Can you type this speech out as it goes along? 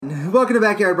Welcome to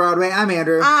Backyard Broadway. I'm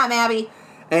Andrew. I'm Abby.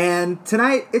 And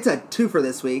tonight, it's a twofer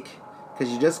this week, because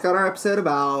you just got our episode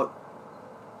about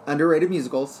underrated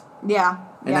musicals. Yeah.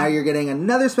 And now you're getting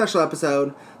another special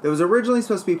episode that was originally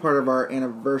supposed to be part of our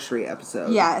anniversary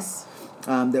episode. Yes.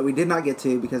 That we did not get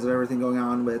to because of everything going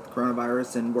on with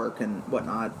coronavirus and work and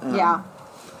whatnot. Yeah.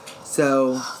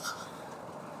 So,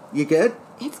 you good?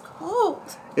 It's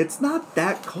cold. It's not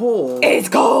that cold. It's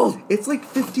cold. It's like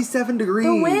 57 degrees.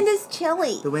 The wind is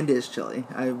chilly. The wind is chilly.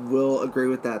 I will agree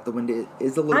with that. The wind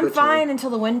is a little I'm bit chilly. fine until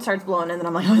the wind starts blowing, and then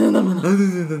I'm like,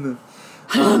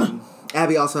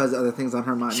 Abby also has other things on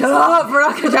her mind. shut up, we're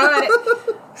not going to talk about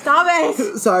it. Stop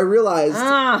it. So I realized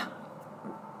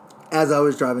as I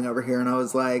was driving over here, and I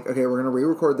was like, okay, we're going to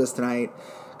re-record this tonight.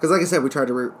 Because like I said, we tried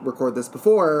to record this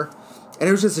before, and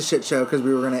it was just a shit show because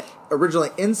we were going to originally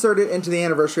insert it into the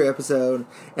anniversary episode,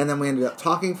 and then we ended up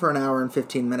talking for an hour and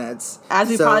 15 minutes. As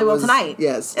we probably will tonight.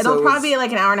 Yes. It'll probably be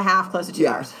like an hour and a half, close to 2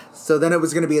 hours. So then it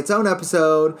was going to be its own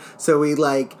episode, so we,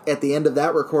 at the end of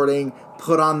that recording,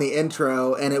 put on the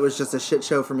intro, and it was just a shit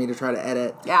show for me to try to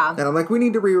edit. Yeah. And I'm like, we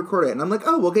need to re-record it. And I'm like,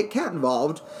 oh, we'll get Kat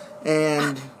involved,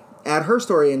 and add her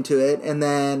story into it, and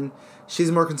then she's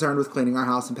more concerned with cleaning our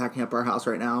house and packing up our house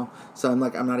right now. So I'm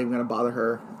like, I'm not even going to bother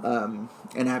her.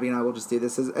 And Abby and I will just do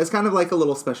this as kind of like a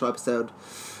little special episode.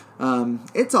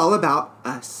 It's all about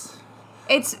us.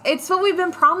 It's what we've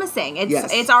been promising.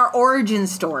 Yes. It's our origin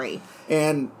story.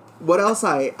 And what else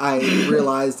I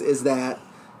realized is that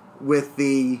with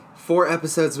the 4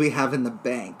 episodes we have in the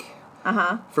bank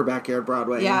for Backyard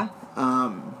Broadway, they're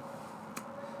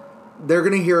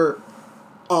going to hear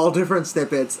all different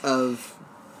snippets of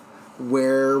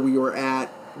where we were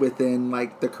at within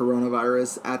the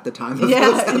coronavirus at the time of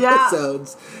those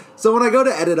episodes. So when I go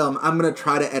to edit them, I'm going to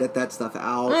try to edit that stuff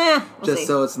out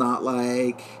so it's not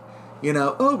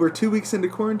oh, we're 2 weeks into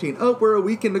quarantine. Oh, we're a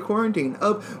week into quarantine.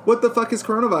 Oh, what the fuck is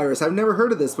coronavirus? I've never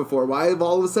heard of this before. Why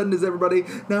all of a sudden is everybody,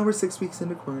 now we're 6 weeks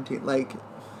into quarantine? I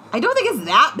don't think it's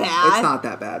that bad. It's not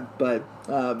that bad, but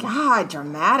God,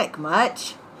 dramatic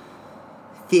much.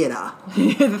 Theater.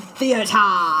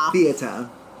 Theater.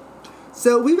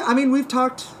 So we've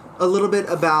talked a little bit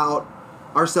about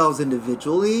ourselves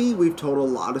individually. We've told a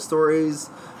lot of stories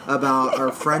about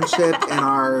our friendship and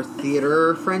our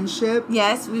theater friendship.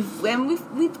 Yes,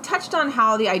 we've touched on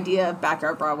how the idea of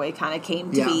Backyard Broadway kind of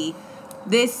came to be.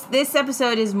 This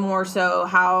episode is more so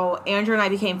how Andrew and I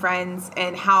became friends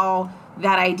and how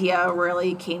that idea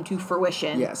really came to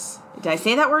fruition. Yes. Did I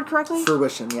say that word correctly?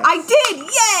 Fruition, yes. I did!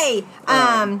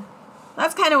 Yay!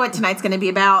 That's kind of what tonight's going to be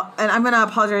about. And I'm going to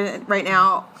apologize right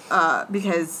now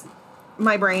because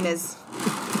my brain is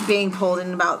being pulled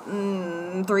in about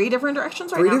 3 different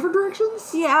directions right now. 3 different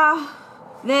directions? Yeah.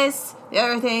 This, the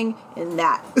other thing, and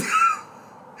that.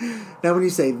 Now when you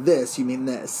say this, you mean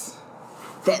this.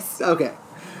 This. Okay.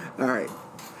 All right.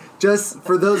 Just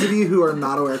for those of you who are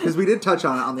not aware, because we did touch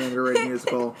on it on the Underrated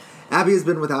Musical, Abby has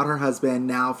been without her husband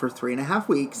now for 3.5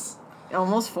 weeks.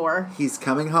 Almost 4. He's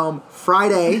coming home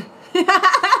Friday.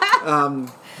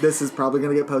 This is probably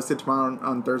going to get posted tomorrow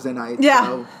on Thursday night. Yeah.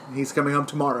 So he's coming home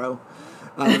tomorrow.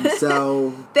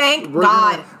 So Thank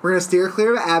God. We're going to steer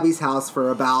clear of Abby's house for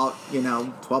about,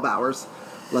 12 hours.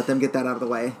 Let them get that out of the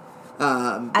way.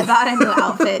 I bought a new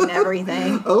outfit and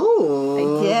everything.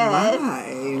 Oh,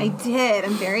 I did.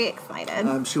 I'm very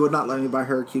excited. She would not let me buy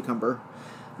her a cucumber.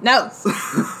 No.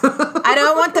 I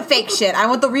don't want the fake shit. I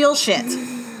want the real shit.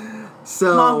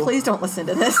 So, Mom, please don't listen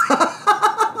to this.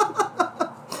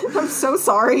 I'm so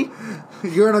sorry.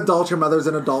 You're an adult. Your mother's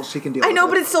an adult. She can deal with it. I know,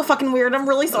 but it's still fucking weird. I'm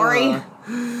really sorry.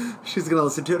 She's going to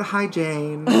listen to it. Hi,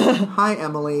 Jane. Hi,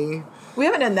 Emily. We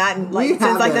haven't done that in, since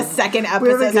the second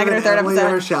episode, second or third Emily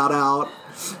episode. Her shout out.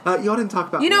 Y'all didn't talk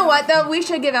about. You know what though? We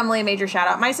should give Emily a major shout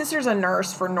out. My sister's a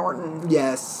nurse for Norton.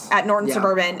 Yes. At Norton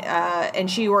Suburban,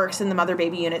 and she works in the mother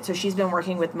baby unit. So she's been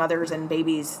working with mothers and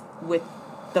babies with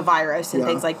the virus and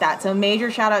things like that. So major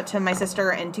shout out to my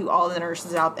sister and to all the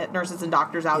nurses and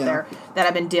doctors out there that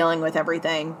have been dealing with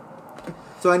everything.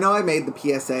 So I know I made the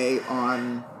PSA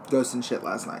on Ghost and Shit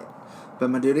last night. But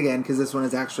I'm going to do it again because this one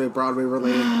is actually a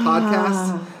Broadway-related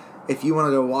podcast. If you want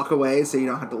to go walk away so you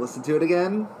don't have to listen to it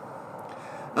again.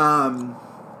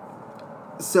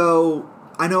 So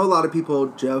I know a lot of people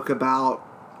joke about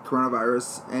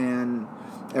coronavirus and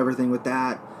everything with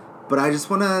that. But I just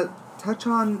want to touch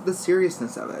on the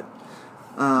seriousness of it.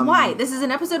 Why? This is an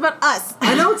episode about us.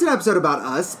 I know it's an episode about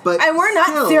us, but and we're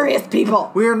not serious people.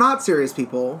 We are not serious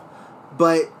people.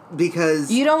 But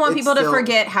because you don't want people to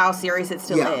forget how serious it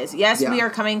still is. Yes, we are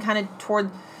coming kind of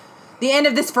toward the end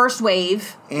of this first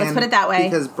wave. Let's put it that way.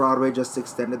 Because Broadway just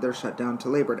extended their shutdown to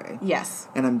Labor Day. Yes.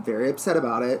 And I'm very upset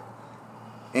about it.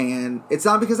 And it's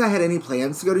not because I had any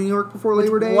plans to go to New York before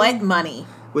Labor Day. What money?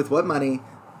 With what money?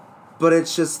 But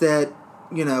it's just that,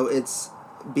 it's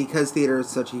because theater is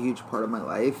such a huge part of my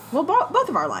life. Well, both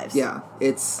of our lives. Yeah.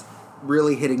 It's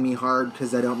really hitting me hard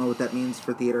because I don't know what that means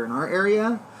for theater in our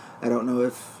area. I don't know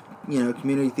if,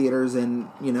 community theaters and,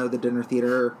 the dinner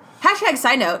theater. #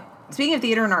 side note, speaking of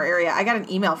theater in our area, I got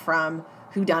an email from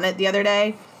Whodunit the other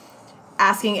day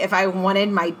asking if I wanted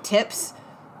my tips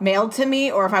mailed to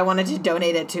me or if I wanted to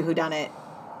donate it to Whodunit.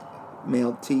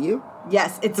 Mailed to you?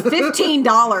 Yes, it's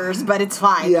 $15, but it's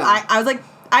fine. Yeah. I was like,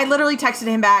 I literally texted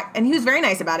him back, and he was very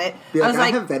nice about it. I was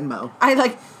like, I have Venmo.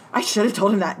 I should have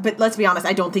told him that, but let's be honest,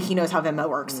 I don't think he knows how Venmo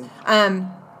works.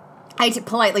 I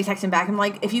politely texted him back. I'm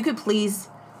like, if you could please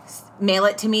mail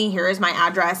it to me, here is my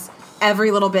address.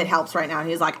 Every little bit helps right now. And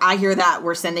he's like, I hear that.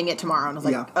 We're sending it tomorrow. And I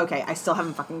was like, okay, I still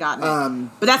haven't fucking gotten it.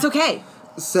 But that's okay.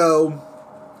 So,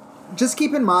 just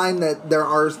keep in mind that there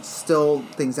are still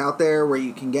things out there where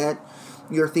you can get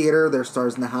your theater. There's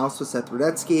Stars in the House with Seth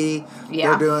Rudetsky.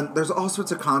 Yeah. There's all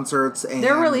sorts of concerts. And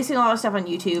they're releasing a lot of stuff on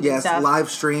YouTube and stuff. Live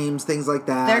streams, things like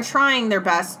that. They're trying their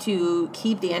best to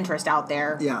keep the interest out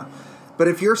there. Yeah. But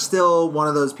if you're still one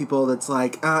of those people that's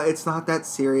like, it's not that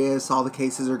serious, all the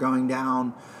cases are going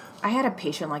down. I had a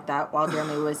patient like that while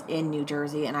Jeremy was in New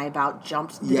Jersey, and I about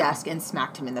jumped the desk and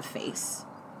smacked him in the face.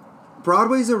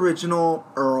 Broadway's original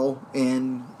Earl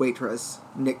in Waitress,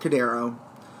 Nick Cordero,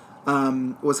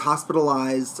 was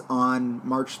hospitalized on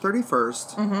March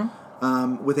 31st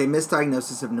with a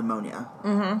misdiagnosis of pneumonia.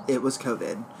 It was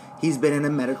COVID. He's been in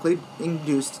a medically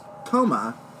induced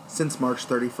coma since March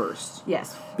 31st.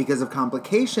 Yes. Because of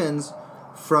complications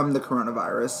from the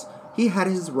coronavirus, he had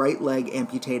his right leg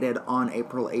amputated on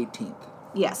April 18th.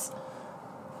 Yes.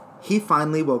 He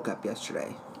finally woke up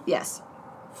yesterday. Yes.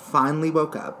 Finally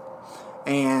woke up.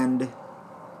 And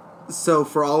so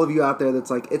for all of you out there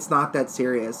that's like, it's not that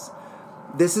serious,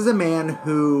 this is a man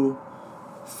who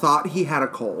thought he had a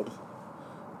cold,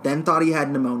 then thought he had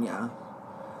pneumonia,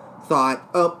 thought,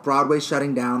 oh, Broadway's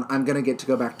shutting down, I'm going to get to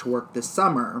go back to work this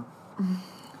summer.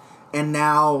 And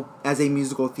now, as a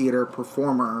musical theater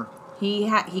performer, he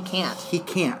can't. He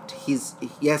can't. He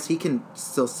can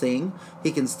still sing,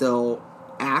 he can still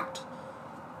act,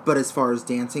 but as far as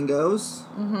dancing goes,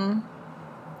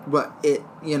 but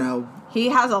he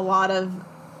has a lot of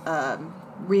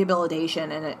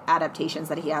rehabilitation and adaptations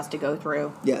that he has to go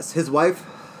through. Yes, his wife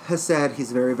has said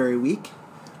he's very, very weak,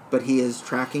 but he is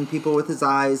tracking people with his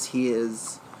eyes. He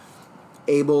is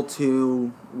able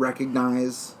to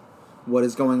recognize what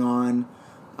is going on,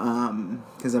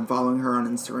 because I'm following her on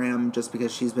Instagram just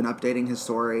because she's been updating his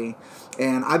story,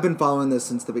 and I've been following this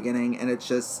since the beginning, and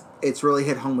it's really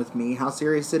hit home with me how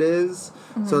serious it is.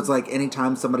 So it's like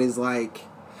anytime somebody's like,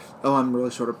 oh, I'm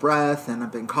really short of breath and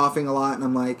I've been coughing a lot, and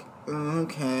I'm like,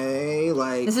 okay,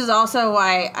 like... This is also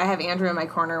why I have Andrew in my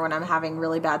corner when I'm having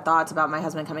really bad thoughts about my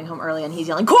husband coming home early and he's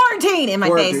yelling, quarantine, in my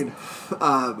face.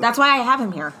 That's why I have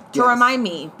him here, to remind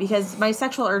me, because my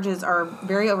sexual urges are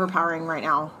very overpowering right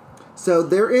now. So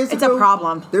there is... It's a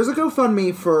problem. There's a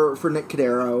GoFundMe for Nick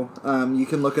Cordero. You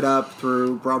can look it up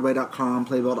through Broadway.com,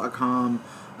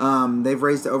 Playbill.com. They've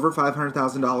raised over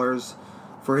 $500,000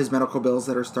 for his medical bills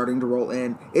that are starting to roll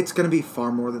in. It's going to be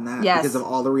far more than that because of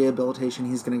all the rehabilitation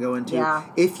he's going to go into. Yeah.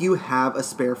 If you have a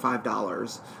spare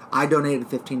 $5, I donated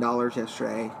 $15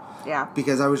 yesterday. Yeah.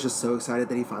 Because I was just so excited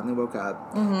that he finally woke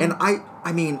up. And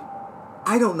I mean,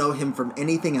 I don't know him from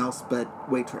anything else but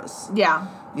Waitress. Yeah.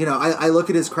 I look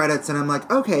at his credits and I'm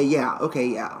like, okay, yeah.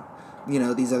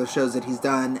 These other shows that he's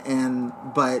done,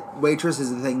 but Waitress is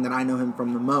the thing that I know him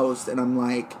from the most, and I'm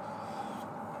like,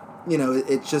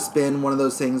 it's just been one of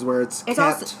those things where it's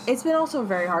been also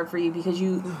very hard for you because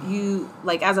you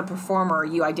like, as a performer,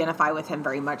 you identify with him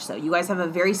very much so. You guys have a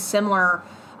very similar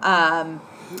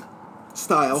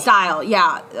style,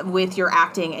 yeah, with your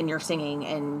acting and your singing,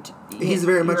 and he's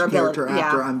very much a character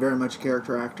actor. Yeah. I'm very much a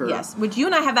character actor. Yes, which you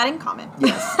and I have that in common.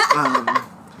 Yes.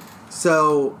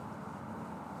 So,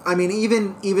 I mean,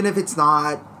 even if it's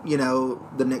not,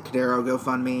 the Nick Cordero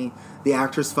GoFundMe, the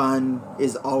Actors Fund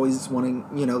is always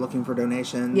looking for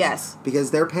donations. Yes.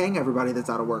 Because they're paying everybody that's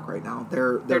out of work right now.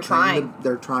 They're trying.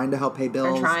 They're trying to help pay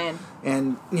bills. They're trying.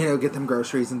 And, get them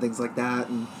groceries and things like that.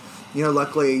 And,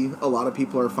 luckily a lot of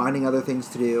people are finding other things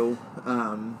to do,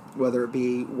 whether it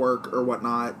be work or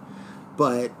whatnot.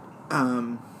 But,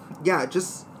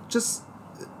 just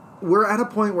we're at a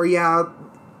point where,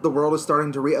 the world is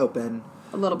starting to reopen.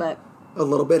 A little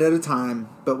bit at a time,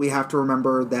 but we have to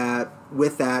remember that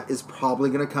with that is probably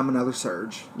going to come another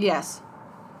surge. Yes.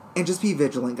 And just be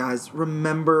vigilant, guys.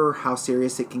 Remember how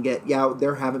serious it can get. Yeah,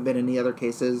 there haven't been any other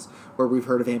cases where we've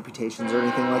heard of amputations or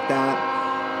anything like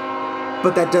that.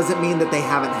 But that doesn't mean that they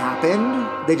haven't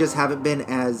happened. They just haven't been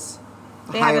as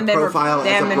high a profile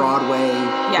as a Broadway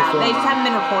performer. They just haven't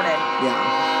been reported.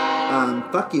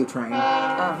 Yeah. Fuck you, Train.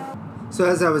 So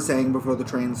as I was saying before the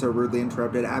train so rudely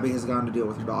interrupted, Abby has gone to deal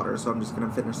with her daughter, so I'm just going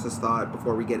to finish this thought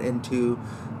before we get into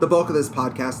the bulk of this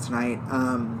podcast tonight.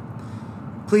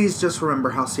 Please just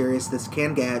remember how serious this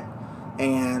can get,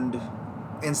 and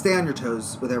stay on your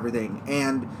toes with everything.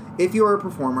 And if you are a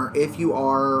performer, if you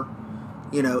are,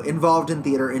 involved in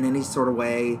theater in any sort of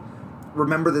way,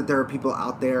 remember that there are people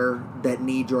out there that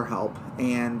need your help,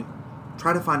 and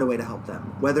try to find a way to help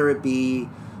them. Whether it be,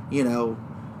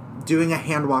 doing a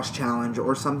hand wash challenge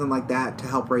or something like that to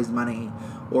help raise money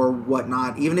or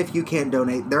whatnot. Even if you can't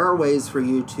donate, there are ways for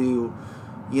you to,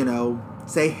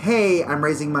 say, hey, I'm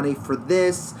raising money for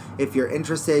this. If you're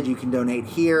interested, you can donate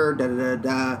here,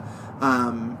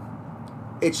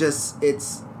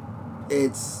 it's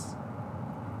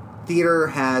theater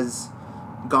has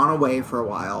gone away for a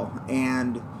while,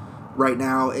 and right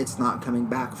now it's not coming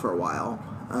back for a while.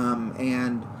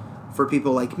 And for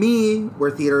people like me, where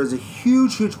theater is a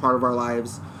huge, huge part of our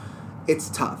lives, it's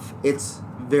tough. It's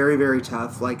very, very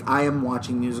tough. Like, I am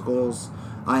watching musicals.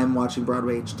 I am watching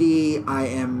Broadway HD. I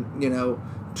am,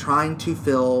 trying to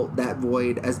fill that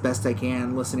void as best I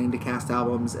can, listening to cast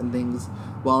albums and things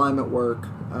while I'm at work.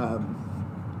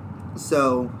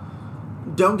 So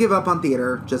don't give up on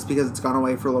theater just because it's gone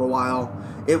away for a little while.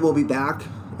 It will be back.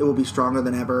 It will be stronger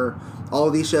than ever. All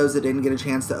of these shows that didn't get a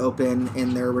chance to open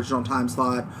in their original time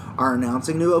slot are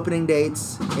announcing new opening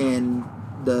dates in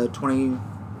the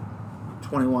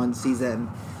 2021 season.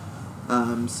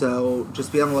 So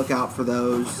just be on the lookout for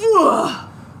those.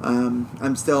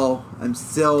 I'm still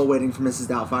waiting for Mrs.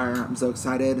 Doubtfire. I'm so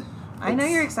excited. I know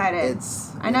you're excited.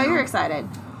 You're excited.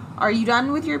 Are you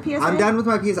done with your PSA? I'm done with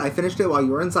my PSA. I finished it while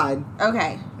you were inside.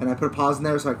 Okay. And I put a pause in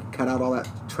there so I could cut out all that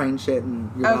train shit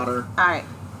and your daughter. All right.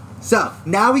 So,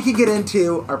 now we can get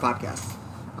into our podcast,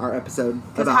 our episode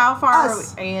about Because how far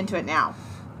us. are you into it now?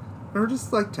 We're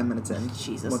just like 10 minutes in.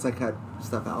 Jesus. Once I cut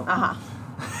stuff out. Uh-huh.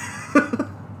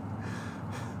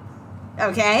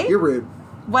 Okay. You're rude.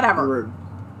 Whatever. You're rude.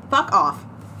 Fuck off.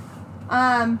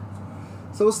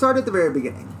 So we'll start at the very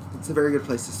beginning. It's a very good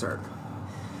place to start.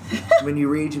 When you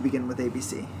read, you begin with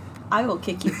ABC. I will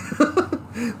kick you.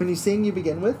 When you sing, you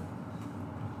begin with?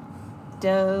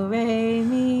 Do, re,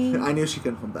 mi. I knew she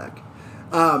couldn't come back.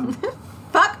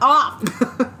 Fuck off.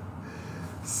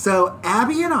 So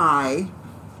Abby and I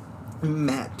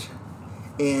met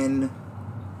in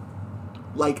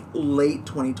like late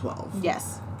 2012.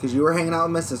 Yes. Because you were hanging out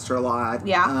with my sister a lot.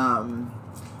 Yeah.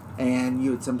 And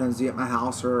you would sometimes be at my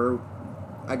house, or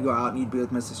I'd go out and you'd be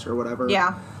with my sister or whatever.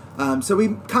 Yeah. So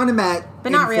we kind of met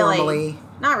but not informally. Really.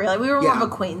 Not really. We were more of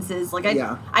acquaintances. Like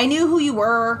I knew who you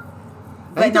were,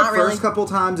 but I think not the really. first couple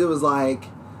times it was like,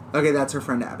 okay, that's her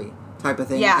friend Abby type of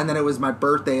thing. Yeah. And then it was my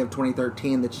birthday of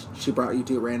 2013 that she brought you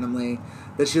to randomly.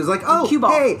 That she was like, oh,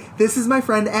 Cue-ball. Hey, this is my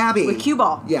friend Abby. With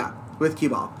Cue-ball. Yeah, with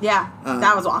Cue-ball. Yeah,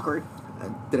 that was awkward.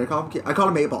 Did I call him? I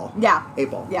called him 8-Ball. Yeah.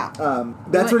 8-Ball. Yeah.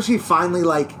 That's when she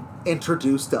finally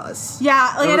introduced us.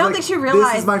 Yeah, I don't think she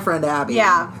realized. This is my friend Abby.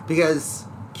 Yeah. Because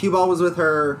Cue-Ball was with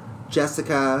her,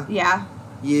 Jessica. Yeah.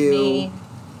 You. Me.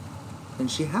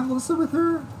 And she had Lissa with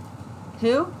her?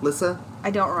 Who? Lissa?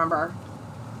 I don't remember.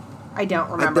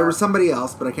 There was somebody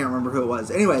else, but I can't remember who it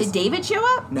was. Anyways. Did David show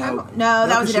up? No. No,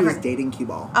 that was a different. She was dating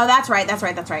Cue-Ball. Oh, that's right.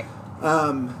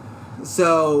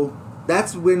 So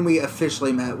that's when we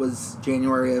officially met, was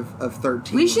January of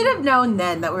 13. We should have known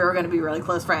then that we were going to be really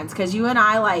close friends, because you and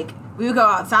I, we would go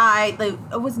outside.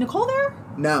 Was Nicole there?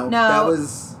 No. That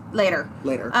was later.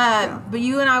 Yeah. But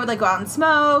you and I would go out and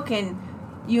smoke, and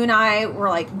you and I were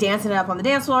dancing it up on the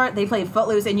dance floor. They played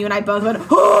Footloose, and you and I both went,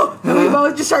 oh! And we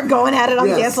both just started going at it on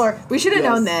the dance floor. We should have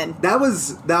known then. That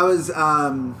was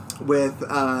with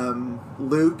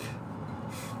Luke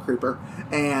Creeper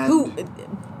and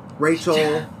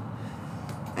Rachel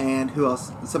and who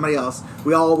else? Somebody else.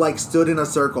 We all stood in a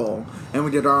circle and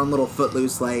we did our own little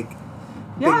Footloose thing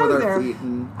with our feet.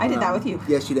 And, I did that with you.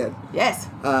 Yes, you did. Yes.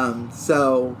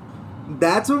 So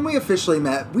that's when we officially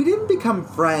met. We didn't become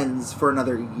friends for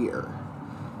another year.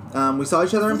 We saw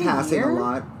each other in passing a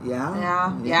lot.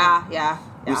 Yeah.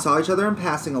 We saw each other in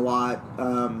passing a lot,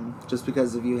 just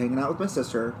because of you hanging out with my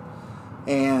sister.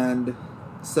 And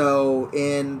so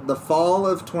in the fall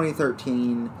of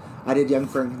 2013, I did Young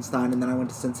Frankenstein, and then I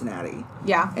went to Cincinnati.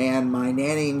 Yeah. And my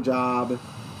nannying job,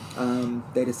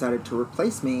 they decided to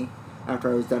replace me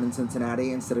after I was done in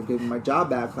Cincinnati instead of giving my job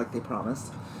back like they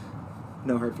promised.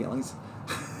 No hard feelings.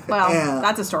 Well,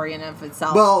 that's a story in and of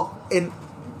itself. Well,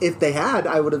 if they had,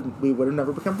 we would have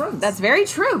never become friends. That's very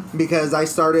true. Because I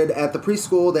started at the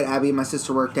preschool that Abby and my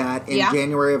sister worked at in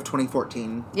January of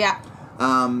 2014. Yeah.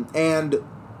 And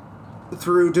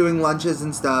through doing lunches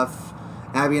and stuff,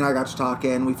 Abby and I got to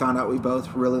talking. We found out we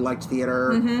both really liked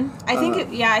theater. Mm-hmm. I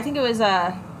think it was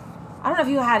I don't know if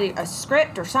you had a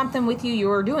script or something with you. You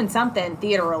were doing something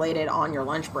theater related on your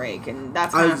lunch break, and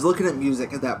that's. I was looking at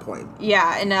music at that point.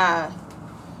 Yeah, and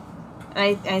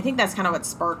I think that's kind of what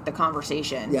sparked the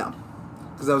conversation. Yeah,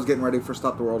 because I was getting ready for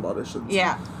Stop the World auditions.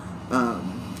 Yeah.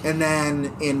 And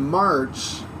then in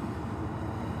March,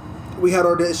 we had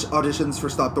auditions for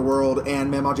Stop the World, and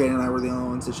Mama Jane and I were the only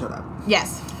ones that showed up.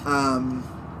 Yes.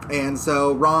 And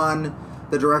so Ron,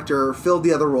 the director, filled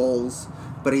the other roles,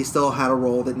 but he still had a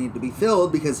role that needed to be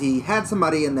filled because he had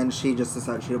somebody, and then she just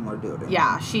decided she didn't want to do it anymore.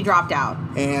 Yeah, she dropped out.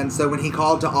 And so when he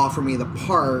called to offer me the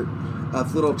part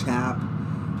of Little Chap,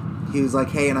 he was like,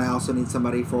 hey, and I also need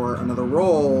somebody for another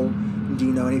role. Do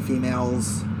you know any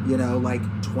females, like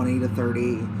 20 to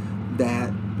 30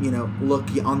 that, look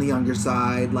on the younger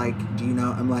side? Like, do you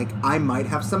know? I'm like, I might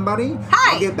have somebody.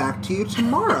 Hi! I'll get back to you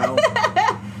tomorrow.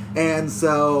 And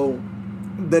so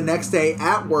the next day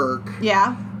at work...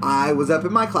 Yeah. I was up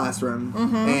in my classroom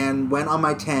and went on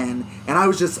my 10, and I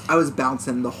was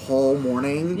bouncing the whole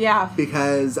morning. Yeah.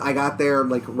 Because I got there,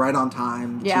 like, right on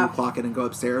time to clock in and go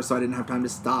upstairs, so I didn't have time to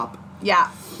stop. Yeah,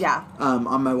 yeah.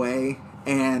 On my way.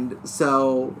 And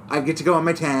so I get to go on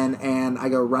my 10, and I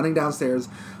go running downstairs.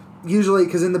 Usually,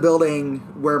 because in the building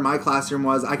where my classroom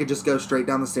was, I could just go straight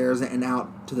down the stairs and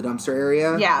out to the dumpster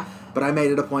area. Yeah. But I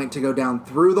made it a point to go down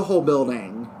through the whole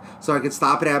building so I could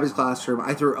stop at Abby's classroom.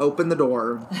 I threw open the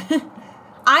door.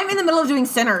 I'm in the middle of doing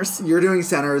centers. You're doing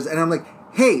centers, and I'm like,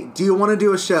 hey, do you want to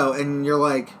do a show? And you're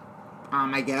like,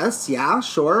 I guess, yeah,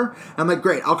 sure. I'm like,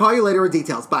 great, I'll call you later with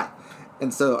details, bye.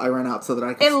 And so I ran out so that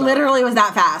I could start. Literally was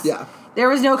that fast. Yeah. There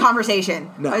was no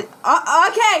conversation. No.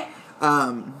 Okay.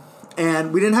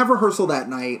 And we didn't have rehearsal that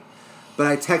night, but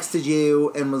I texted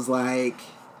you and was like,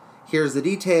 here's the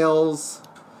details.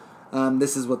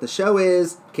 This is what the show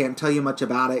is. Can't tell you much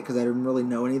about it because I didn't really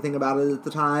know anything about it at the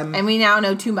time. And we now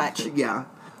know too much. Yeah.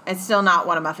 It's still not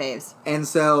one of my faves. And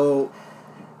so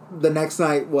the next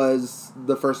night was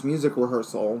the first music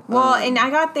rehearsal. Well, and I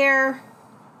got there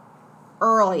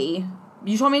early.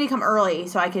 You told me to come early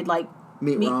so I could, like,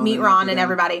 meet Ron and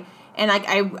everybody. And, like,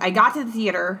 I got to the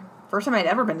theater. First time I'd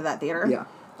ever been to that theater.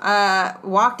 Yeah.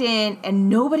 Walked in, and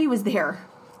nobody was there.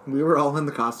 We were all in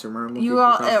the costume room. You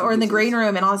all, or in the green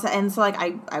room, and all this. And so, like,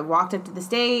 I walked up to the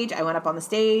stage. I went up on the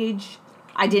stage.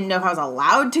 I didn't know if I was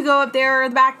allowed to go up there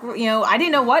in the back. I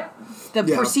didn't know what the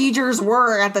procedures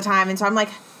were at the time. And so I'm like,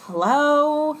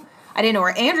 hello? I didn't know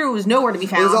where Andrew was. Nowhere to be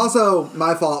found. It was also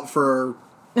my fault for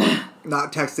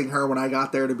not texting her when I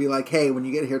got there to be like, hey, when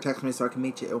you get here, text me so I can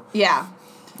meet you. Yeah.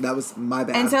 That was my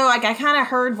bad. And so, like, I kind of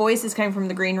heard voices coming from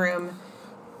the green room,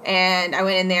 and I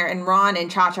went in there, and Ron and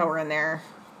Cha-Cha were in there.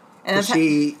 And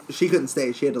she couldn't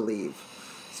stay. She had to leave.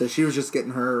 So she was just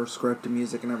getting her script and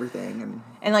music and everything.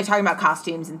 And like, talking about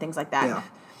costumes and things like that. Yeah.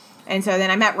 And so then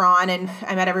I met Ron, and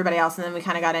I met everybody else, and then we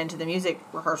kind of got into the music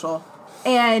rehearsal.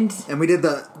 And we did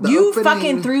the you opening.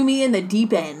 fucking threw me in the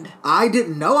deep end. I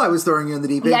didn't know I was throwing you in the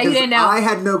deep end. Yeah, you didn't know. I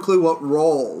had no clue what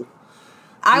role.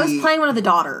 I was playing one of the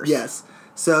daughters. Yes.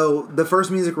 So the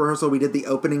first music rehearsal, we did the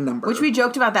opening number. Which we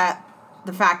joked about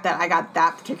the fact that I got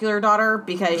that particular daughter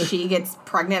because she gets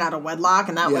pregnant out of wedlock,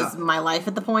 and that was my life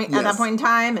at that point in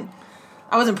time. And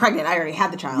I wasn't pregnant; I already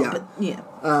had the child. Yeah. But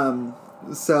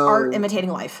yeah. So art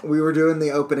imitating life. We were doing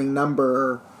the opening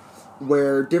number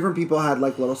where different people had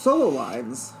like little solo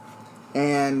lines,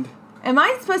 and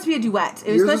mine's supposed to be a duet.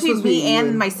 It was supposed to be me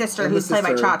and my sister, who's played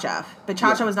by Cha-Cha, but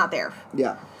Cha-Cha was not there.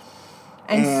 Yeah.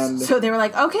 And so they were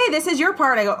like, okay, this is your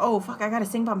part. I go, oh, fuck, I got to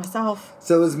sing by myself.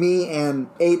 So it was me and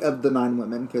 8 of the 9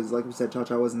 women, because like we said,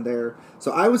 Cha-Cha wasn't there.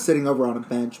 So I was sitting over on a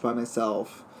bench by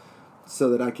myself so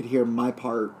that I could hear my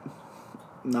part.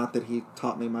 Not that he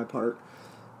taught me my part.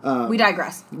 We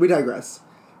digress.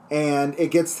 And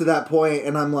it gets to that point,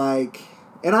 and I'm like...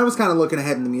 And I was kind of looking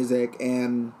ahead in the music,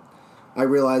 and I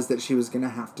realized that she was going to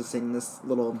have to sing this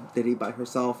little ditty by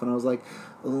herself, and I was like,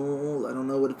 oh, I don't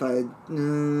know what if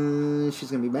she's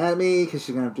going to be mad at me because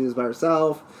she's going to have to do this by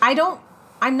herself.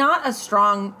 I'm not a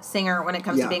strong singer when it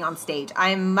comes to being on stage.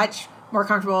 I'm much more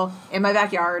comfortable in my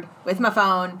backyard with my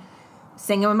phone,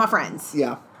 singing with my friends.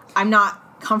 Yeah. I'm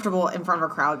not comfortable in front of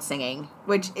a crowd singing,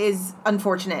 which is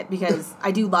unfortunate because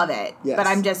I do love it. Yes. But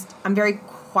I'm very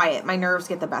quiet. My nerves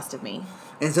get the best of me.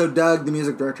 And so Doug, the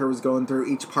music director, was going through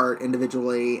each part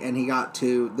individually, and he got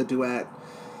to the duet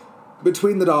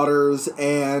between the daughters,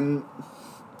 and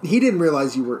he didn't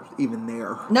realize you were even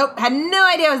there. Nope, had no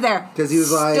idea I was there. Because he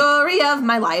was like... Story of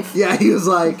my life. Yeah, he was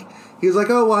like,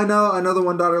 oh, well, I know the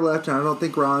one daughter left, and I don't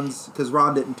think Ron's... Because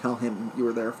Ron didn't tell him you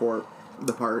were there for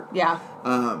the part. Yeah.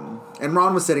 And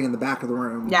Ron was sitting in the back of the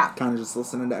room. Yeah. Kind of just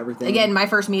listening to everything. Again, my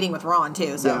first meeting with Ron,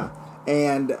 too, so... Yeah.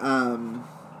 And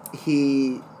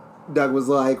Doug was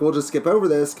like, we'll just skip over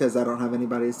this, because I don't have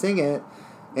anybody to sing it.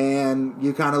 And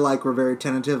you kind of, like, were very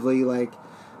tentatively, like...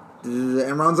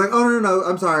 And Ron's like, oh, no,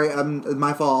 I'm sorry.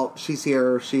 My fault. She's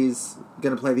here. She's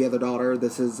going to play the other daughter.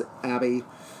 This is Abby.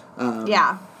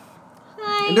 Yeah.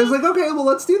 Hi. And Doug's like, okay, well,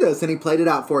 let's do this. And he played it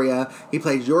out for you. He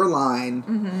played your line.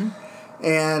 Mm-hmm.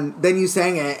 And then you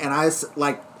sang it. And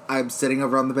I'm sitting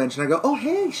over on the bench and I go, oh,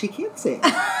 hey, she can't sing.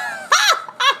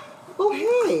 Oh,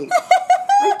 hey.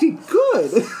 I did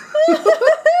good.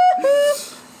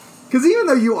 Because even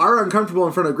though you are uncomfortable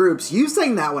in front of groups, you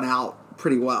sang that one out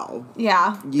pretty well.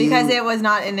 Yeah, because it was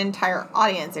not an entire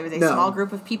audience. It was a small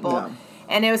group of people. No.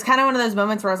 And it was kind of one of those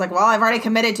moments where I was like, well, I've already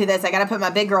committed to this. I got to put my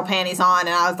big girl panties on. And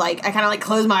I was like, I kind of like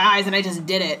closed my eyes and I just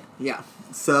did it. Yeah.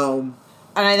 So.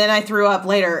 And then I threw up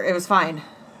later. It was fine.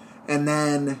 And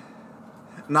then,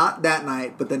 not that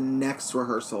night, but the next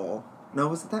rehearsal. No,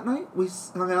 was it that night? We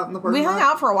hung out in the parking lot? We hung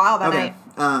out for a while that night.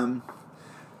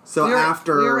 So we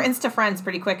were Insta friends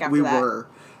pretty quick after that. We were.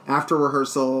 After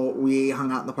rehearsal, we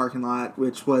hung out in the parking lot,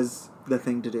 which was the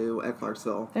thing to do at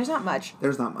Clarksville. There's not much.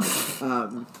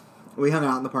 We hung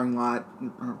out in the parking lot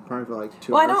probably for like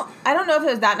 2 hours. Well, I don't know if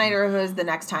it was that night or if it was the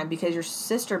next time because your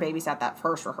sister babysat that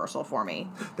first rehearsal for me.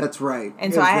 That's right.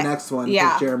 And it was the next one.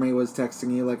 Yeah. Jeremy was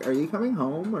texting you like, "Are you coming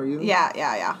home? Are you?" Yeah.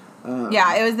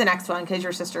 Yeah, it was the next one because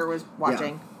your sister was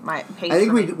watching my page. I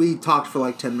think we talked for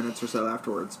like 10 minutes or so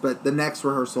afterwards, but the next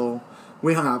rehearsal.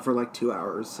 We hung out for like 2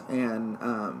 hours, and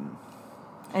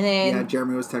then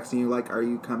Jeremy was texting you like, "Are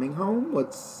you coming home?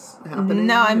 What's happening?"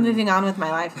 No, I'm moving on with my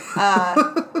life.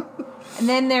 And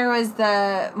then there was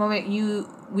the moment you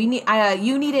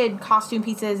needed costume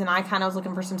pieces, and I kind of was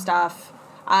looking for some stuff.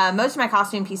 Most of my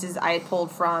costume pieces I had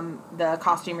pulled from the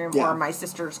costume room or my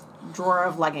sister's drawer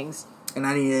of leggings. And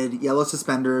I needed yellow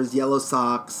suspenders, yellow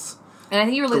socks, and I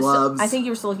think you were gloves. I think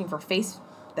you were still looking for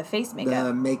the face makeup.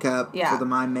 The makeup for the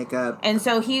mime makeup. And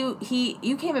so you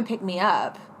came and picked me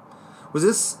up. Was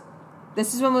this?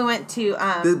 This is when we went to.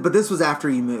 But this was after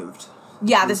you moved.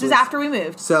 Yeah, this was after we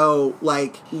moved. So,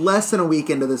 like, less than a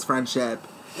week into this friendship,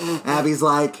 Abby's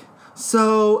like,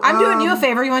 so... I'm doing you a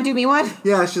favor. You want to do me one?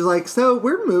 Yeah, she's like, so,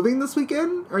 we're moving this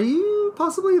weekend. Are you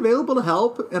possibly available to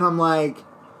help? And I'm like,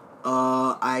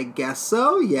 I guess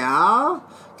so, yeah.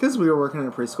 Because we were working in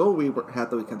a preschool. We had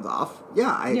the weekends off.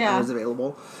 Yeah, I was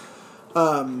available.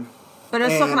 But it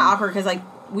was still kind of awkward because, like,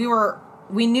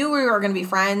 we knew we were going to be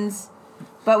friends,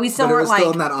 but we still weren't, like...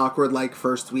 still in that awkward, like,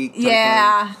 first week type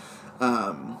thing.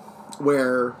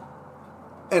 Where,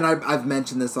 and I've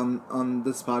mentioned this on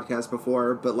this podcast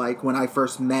before, but like when I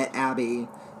first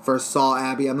saw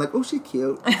Abby, I'm like, oh, she's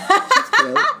cute. She's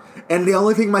cute. And the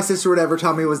only thing my sister would ever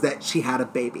tell me was that she had a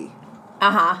baby.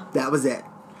 That was it.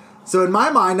 So in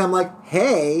my mind, I'm like,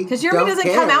 hey, because Jeremy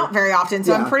doesn't come out very often,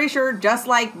 so I'm pretty sure just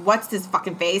like, what's this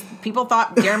fucking face? People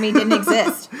thought Jeremy didn't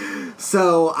exist.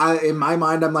 So in my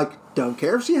mind, I'm like, don't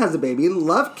care if she has a baby.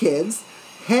 Love kids.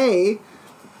 Hey.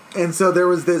 And so there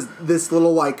was this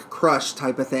little, like, crush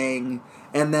type of thing.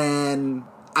 And then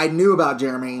I knew about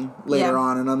Jeremy later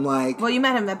on, and I'm like... Well, you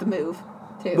met him at the move,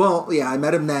 too. Well, yeah, I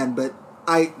met him then, but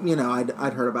I'd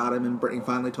heard about him, and Brittany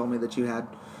finally told me that you had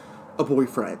a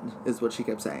boyfriend, is what she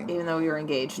kept saying. Even though we were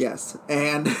engaged. Yes.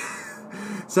 And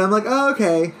so I'm like, oh,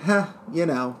 okay,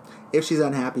 if she's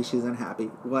unhappy, she's unhappy.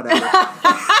 Whatever.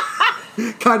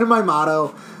 Kind of my motto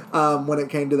when it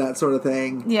came to that sort of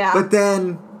thing. Yeah. But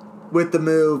then... With the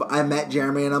move, I met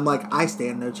Jeremy, and I'm like, I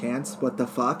stand no chance. What the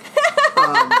fuck?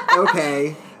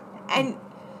 Okay.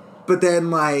 But then,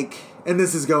 like, and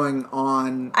this is going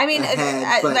on. I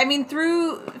mean,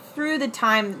 through the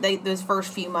time, those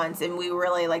first few months, and we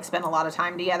really like spent a lot of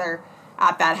time together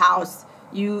at that house.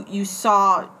 You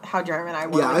saw how Jeremy and I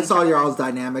were. Yeah, I saw your all's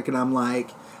dynamic, and I'm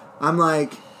like,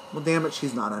 well, damn it,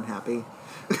 she's not unhappy.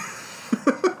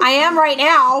 I am right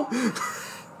now.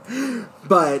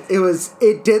 But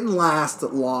it didn't last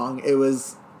long. It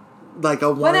was like a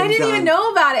one. But I didn't even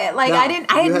know about it. Like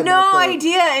I had no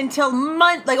idea until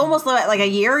almost like a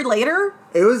year later.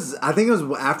 I think it was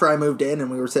after I moved in and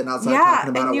we were sitting outside talking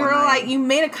about it. And you were like, you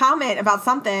made a comment about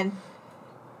something.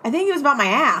 I think it was about my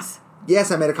ass.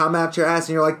 Yes, I made a comment about your ass,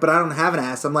 and you're like, but I don't have an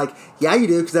ass. I'm like, yeah, you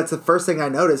do, because that's the first thing I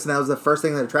noticed, and that was the first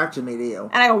thing that attracted me to you.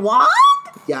 And I go, what?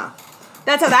 Yeah.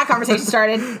 That's how that conversation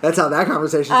started. But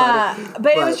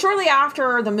it was shortly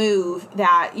after the move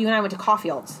that you and I went to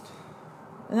Caulfield's.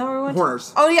 Is that where we went?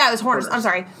 Horner's. Oh yeah, it was Horner's. I'm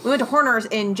sorry. We went to Horner's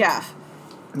in Jeff.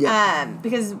 Yeah.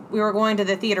 Because we were going to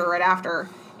the theater right after.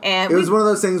 And it was one of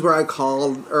those things where I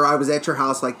called, or I was at your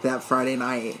house like that Friday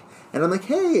night, and I'm like,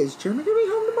 hey, is Jeremy going to be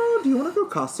home tomorrow? Do you want to go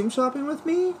costume shopping with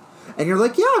me? And you're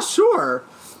like, yeah, sure.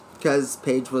 Because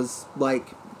Paige was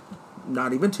like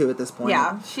not even 2 at this point.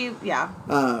 Yeah.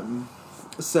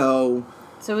 So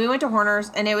we went to Horner's,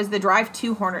 and it was the drive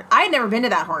to Horner's. I had never been to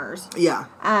that Horner's. Yeah.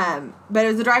 But it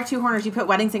was the drive to Horner's. You put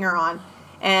Wedding Singer on,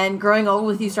 and Growing Old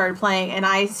With You started playing, and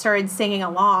I started singing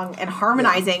along and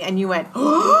harmonizing, and you went,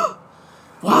 oh,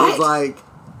 what? I was like,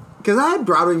 because I had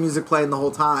Broadway music playing the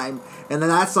whole time, and then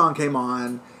that song came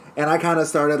on, and I kind of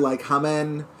started like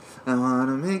humming, I want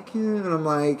to make you, and I'm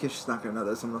like, if she's not going to know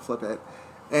this, I'm going to flip it.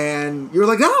 And you were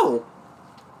like, no!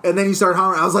 And then you started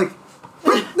humming, I was like,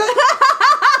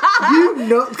 you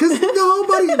know, because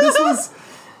nobody, this was,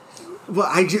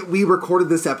 well, we recorded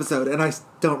this episode, and I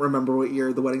don't remember what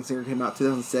year The Wedding Singer came out,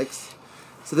 2006.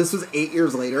 So this was 8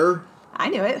 years later. I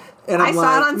knew it. And I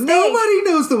saw it on stage. Nobody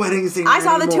knows The Wedding Singer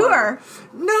anymore. I saw the tour.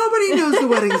 Nobody knows The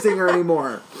Wedding Singer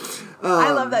anymore.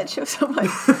 I love that show so much.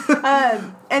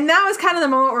 And that was kind of the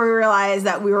moment where we realized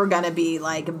that we were going to be,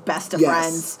 like, best of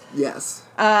friends. Yes.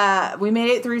 We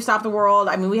made it through Stop the World.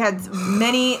 I mean, we had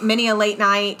many a late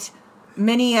night.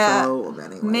 Many a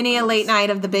late night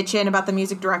of the bitchin' about the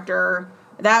music director.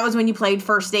 That was when you played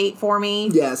First Date for me.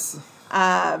 Yes.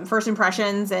 First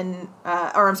Impressions and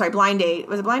Blind Date.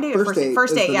 Was it Blind Date or First Date?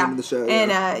 First Date, yeah. Name of the show,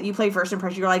 and you played First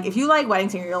Impressions. You're like, if you like Wedding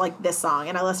Singer, you're like this song.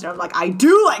 And I listened. I'm like, I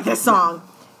do like this song. Yeah.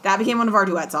 That became one of our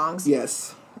duet songs.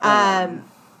 Yes.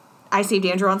 I saved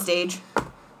Andrew on stage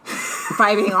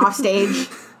by being off stage.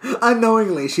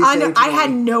 Unknowingly, she saved me. I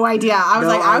had no idea.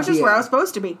 I was just where I was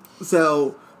supposed to be.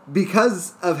 So,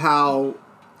 because of how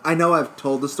I know I've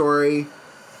told the story,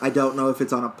 I don't know if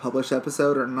it's on a published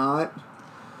episode or not.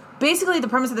 Basically, the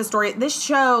premise of the story, this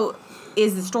show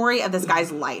is the story of this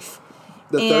guy's life.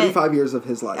 The 35 years of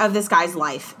his life. Of this guy's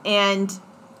life. And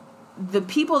the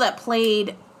people that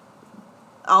played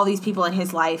all these people in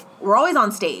his life were always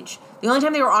on stage. The only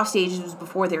time they were off stage was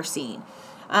before their scene.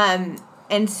 And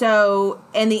the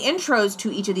intros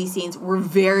to each of these scenes were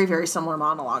very, very similar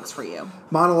monologues for you.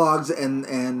 Monologues and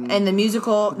the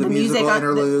musical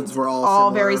interludes were all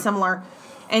similar. Very similar.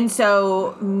 And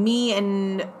so me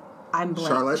and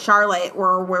Charlotte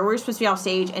were where we were supposed to be off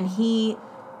stage, and he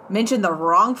mentioned the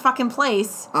wrong fucking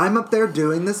place. I'm up there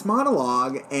doing this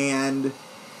monologue, and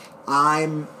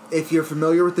if you're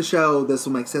familiar with the show, this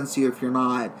will make sense to you. If you're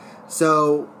not,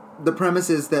 so the premise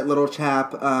is that little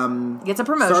chap gets a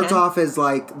promotion. Starts off as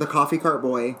like the coffee cart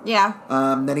boy. Yeah.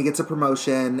 Then he gets a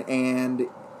promotion, and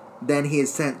then he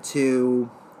is sent to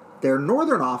their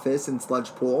northern office in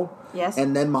Sludgepool. Yes.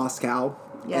 And then Moscow.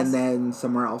 Yes. And then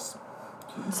somewhere else.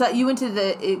 So you went to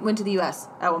the U.S.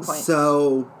 at one point.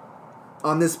 So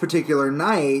on this particular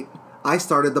night, I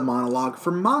started the monologue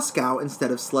from Moscow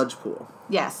instead of Sludgepool.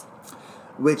 Yes.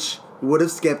 Which would have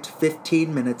skipped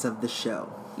 15 minutes of the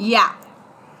show. Yeah.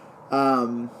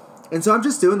 And so I'm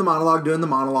just doing the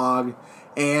monologue,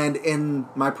 and in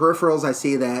my peripherals I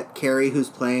see that Carrie, who's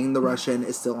playing the Russian,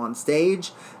 is still on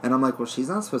stage, and I'm like, well, she's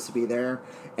not supposed to be there.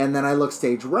 And then I look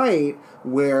stage right,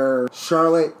 where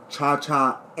Charlotte,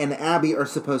 Cha-Cha, and Abby are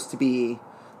supposed to be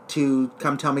to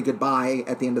come tell me goodbye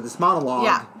at the end of this monologue.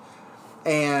 Yeah.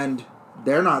 And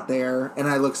they're not there, and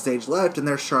I look stage left, and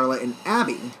there's Charlotte and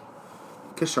Abby.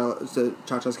 Because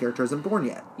Cha-Cha's character isn't born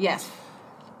yet. Yes.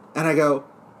 And I go,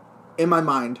 in my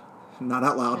mind, not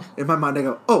out loud, in my mind I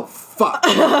go, oh, fuck.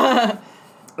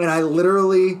 And I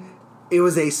literally, it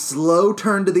was a slow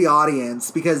turn to the audience,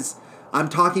 because I'm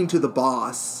talking to the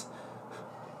boss,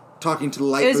 talking to the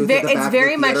light booth at the back of the theater. It's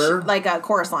very much like a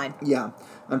chorus line. Yeah.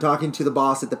 I'm talking to the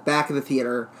boss at the back of the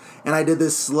theater, and I did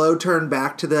this slow turn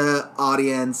back to the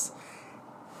audience,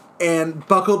 and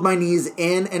buckled my knees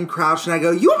in and crouched, and I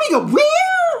go, you want me to go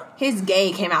where? His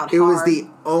gay came out hard. It was the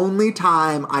only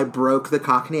time I broke the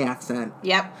Cockney accent.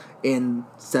 Yep. In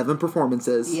 7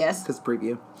 performances. Yes. Because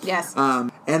preview. Yes.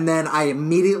 And then I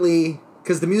immediately,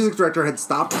 because the music director had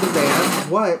stopped the band.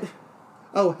 What?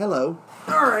 Oh, hello.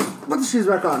 All right, put the shoes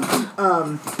back on.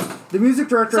 The music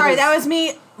director. Sorry, that was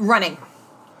me running.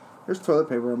 There's toilet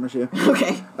paper on my shoe.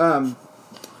 Okay. The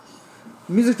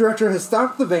music director has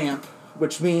stopped the vamp,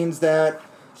 which means that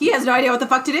he has no idea what the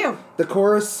fuck to do. The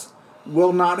chorus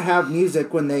will not have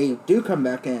music when they do come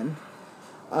back in.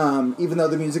 Even though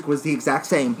the music was the exact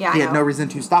same. Yeah, he had no reason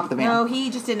to stop the vamp. No, he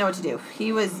just didn't know what to do.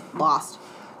 He was lost.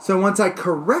 So once I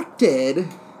corrected,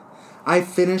 I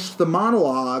finished the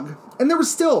monologue, and there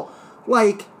was still,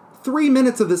 like, 3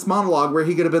 minutes of this monologue where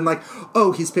he could have been like,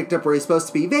 oh, he's picked up where he's supposed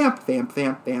to be. Vamp, vamp,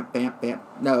 vamp, vamp, vamp, vamp.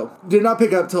 No. Did not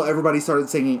pick up till everybody started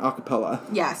singing a cappella.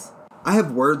 Yes. I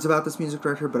have words about this music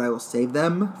director, but I will save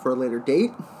them for a later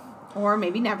date. Or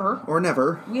maybe never. Or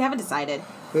never. We haven't decided.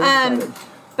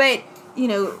 But, you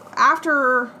know,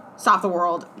 after Stop the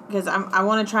World, because I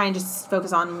want to try and just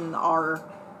focus on our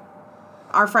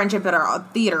friendship at our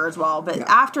theater as well. But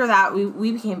after that,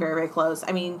 we became very, very close.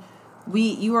 I mean,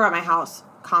 you were at my house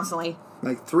constantly.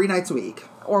 Like 3 nights a week.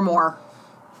 Or more.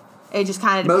 It just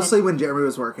kind of mostly when Jeremy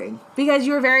was working. Because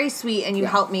you were very sweet and you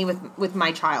helped me with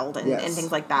my child and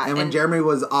things like that. And when Jeremy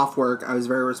was off work, I was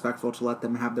very respectful to let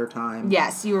them have their time.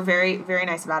 Yes, you were very, very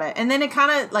nice about it. And then it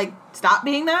kind of, like, stopped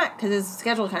being that because his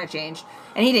schedule kind of changed.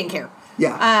 And he didn't care.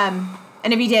 Yeah.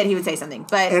 And if he did, he would say something.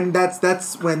 And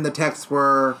that's when the texts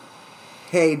were,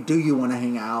 hey, do you want to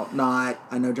hang out? Not,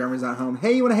 I know Jeremy's not home.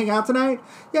 Hey, you want to hang out tonight?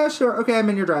 Yeah, sure. Okay, I'm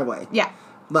in your driveway. Yeah.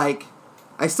 Like,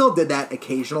 I still did that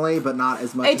occasionally, but not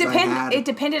as much as I had. It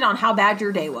depended on how bad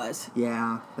your day was.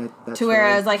 Yeah. That's to where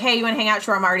I was like, hey, you want to hang out?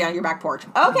 Sure, I'm already on your back porch.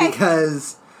 Okay.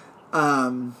 Because,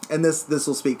 and this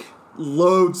will speak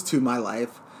loads to my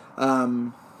life,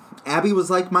 Abby was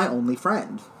like my only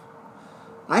friend.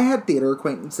 I had theater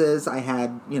acquaintances. I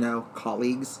had,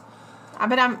 colleagues.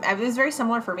 But it was very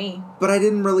similar for me. But I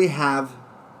didn't really have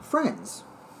friends.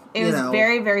 It was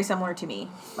very, very similar to me.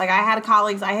 Like, I had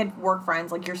colleagues, I had work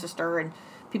friends, like your sister and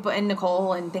people, and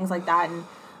Nicole and things like that.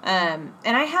 And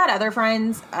I had other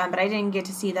friends, but I didn't get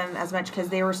to see them as much because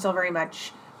they were still very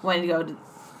much wanting to go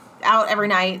out every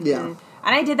night. Yeah. And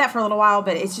I did that for a little while,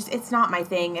 but it's not my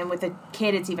thing. And with a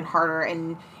kid, it's even harder.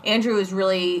 And Andrew was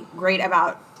really great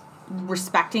about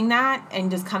respecting that and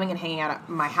just coming and hanging out at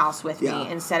my house with me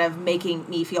instead of making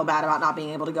me feel bad about not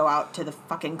being able to go out to the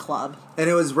fucking club. And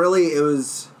it was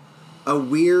a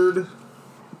weird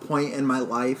point in my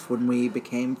life when we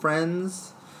became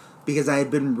friends because I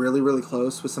had been really, really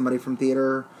close with somebody from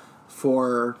theater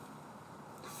for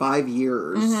 5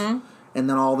 years. Mm-hmm. And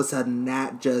then all of a sudden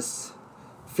that just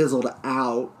fizzled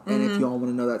out. Mm-hmm. And if you all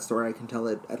want to know that story, I can tell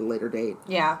it at a later date.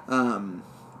 Yeah.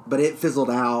 But it fizzled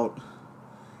out.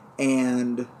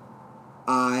 And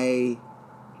I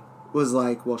was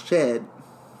like, well, shit,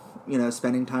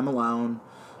 spending time alone,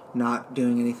 not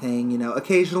doing anything,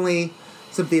 occasionally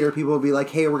some theater people will be like,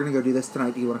 hey, we're going to go do this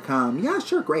tonight. Do you want to come? Yeah,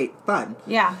 sure. Great. Fun.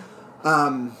 Yeah.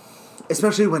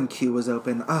 Especially when Q was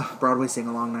open. Broadway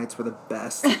sing-along nights were the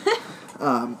best.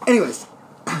 Anyways,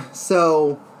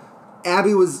 so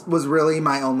Abby was really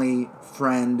my only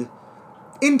friend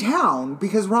in town,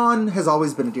 because Ron has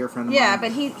always been a dear friend of mine. Yeah,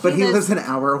 but he lives an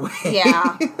hour away.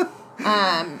 Yeah.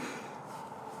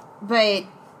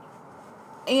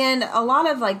 And a lot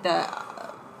of, like,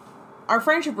 our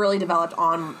friendship really developed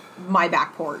on my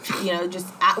back porch.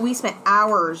 We spent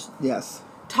hours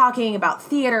talking about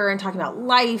theater and talking about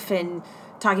life and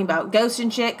talking about ghosts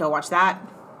and shit. Go watch that.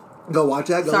 Go watch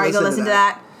that. Go listen to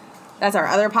that. That's our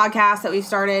other podcast that we've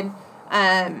started.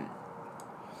 And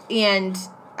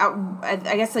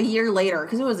I guess a year later,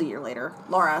 because it was a year later,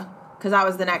 Laura, because that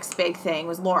was the next big thing,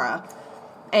 was Laura.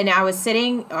 And I was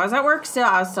at work still.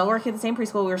 I was still working at the same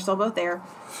preschool. We were still both there.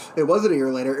 It wasn't a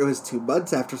year later. It was 2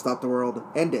 months after Stop the World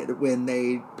ended when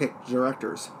they picked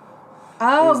directors.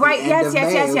 Oh, right. Yes.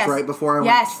 It was right before I went.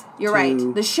 Yes, you're right.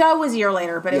 The show was a year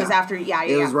later, but it was after. Yeah.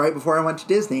 It was right before I went to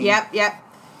Disney. Yep.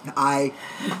 I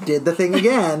did the thing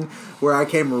again where I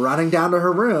came running down to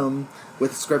her room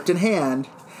with a script in hand,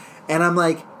 and I'm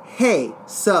like, hey,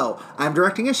 so I'm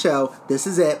directing a show. This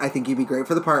is it. I think you'd be great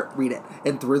for the part. Read it.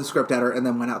 And threw the script at her and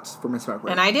then went out for my smoke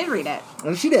break. And I did read it.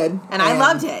 And she did. And I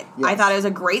loved it. Yes. I thought it was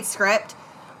a great script.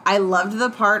 I loved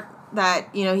the part that,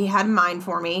 he had in mind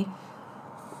for me.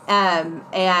 And,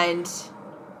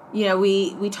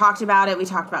 we talked about it. We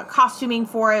talked about costuming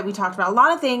for it. We talked about a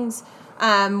lot of things,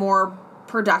 more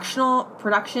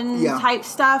production type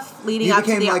stuff leading up to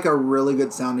the... You became like a really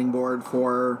good sounding board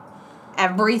for...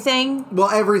 Everything? Well,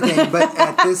 everything, but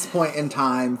at this point in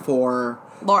time for...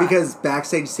 Laura. Because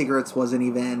Backstage Secrets wasn't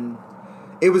even...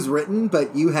 It was written,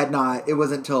 but you had not... It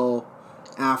wasn't till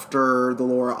after the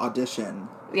Laura audition.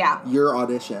 Yeah. Your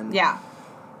audition. Yeah.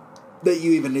 That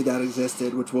you even knew that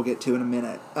existed, which we'll get to in a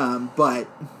minute. So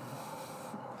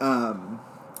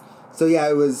yeah,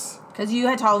 it was... Because you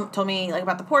had told me, like,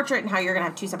 about the portrait and how you're going to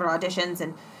have 2 separate auditions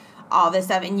and all this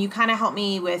stuff, and you kind of helped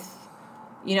me with...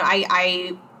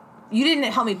 You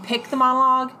didn't help me pick the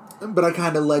monologue. But I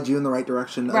kind of led you in the right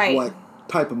direction of what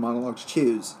type of monologue to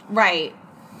choose. Right.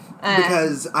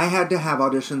 Because I had to have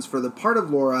auditions for the part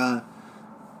of Laura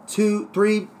 2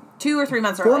 or 3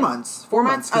 months early. 4 months. 4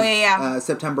 months? Oh, yeah.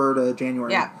 September to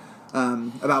January. Yeah.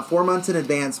 about 4 months in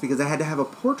advance because I had to have a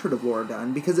portrait of Laura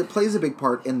done because it plays a big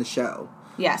part in the show.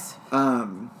 Yes.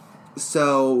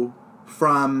 So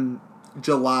from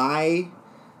July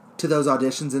to those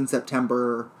auditions in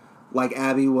September, like,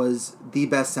 Abby was the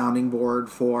best sounding board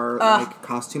for like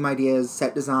costume ideas,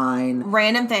 set design.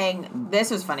 Random thing,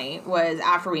 this was funny, was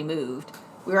after we moved,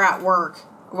 we were at work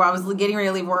where I was getting ready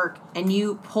to leave work, and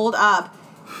you pulled up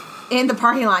in the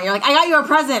parking lot. You're like, I got you a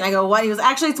present. I go, what? He goes,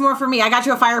 actually, it's more for me. I got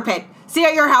you a fire pit. See you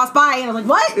at your house. Bye. And I'm like,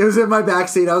 what? It was in my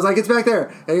backseat. I was like, it's back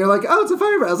there. And you're like, oh, it's a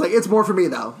fire pit. I was like, it's more for me,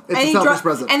 though. It's a selfish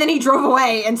present. And then he drove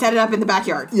away and set it up in the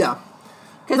backyard. Yeah.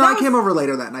 No, I came over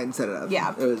later that night and set it up.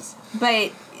 Yeah. It was...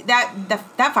 But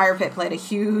that fire pit played a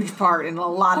huge part in a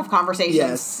lot of conversations.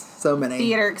 Yes. So many.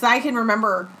 Theater. Because I can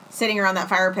remember sitting around that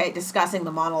fire pit discussing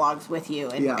the monologues with you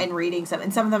and reading some.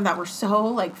 And some of them that were so,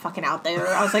 like, fucking out there.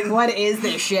 I was like, what is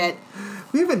this shit?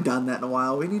 We haven't done that in a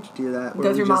while. We need to do that.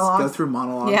 Go through monologues? Go through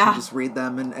monologues and just read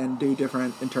them and do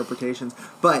different interpretations.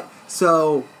 But,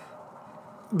 so...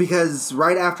 Because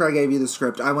right after I gave you the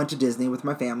script, I went to Disney with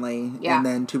my family. Yeah. And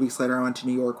then 2 weeks later, I went to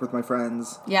New York with my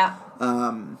friends. Yeah.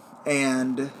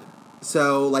 And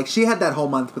so, like, she had that whole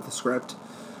month with the script.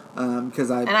 Because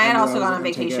I had also gone on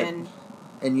vacation.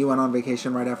 And you went on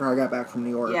vacation right after I got back from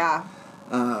New York. Yeah.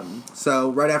 So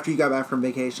right after you got back from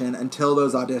vacation, until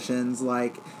those auditions,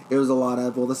 like, it was a lot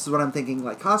of, well, this is what I'm thinking,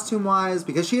 like, costume-wise.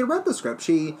 Because she had read the script.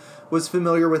 She was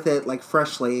familiar with it, like,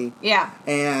 freshly. Yeah.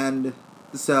 And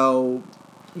so...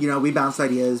 You know, we bounced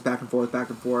ideas back and forth.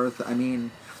 I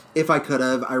mean, if I could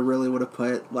have, I really would have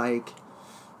put, like,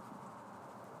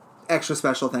 extra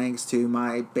special thanks to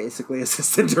my basically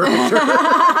assistant director.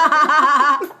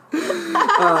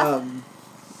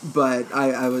 But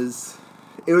I was...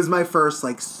 It was my first,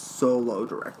 like, solo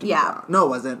directing. Yeah. No, it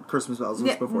wasn't. Christmas Bells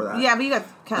was before that. Yeah, but you got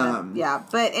kind of... yeah.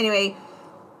 But anyway...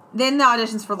 Then the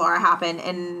auditions for Laura happened,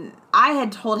 and I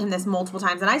had told him this multiple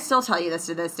times, and I still tell you this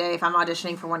to this day if I'm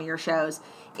auditioning for one of your shows.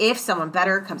 If someone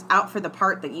better comes out for the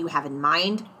part that you have in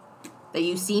mind, that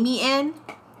you see me in,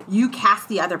 you cast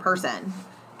the other person.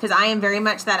 Because I am very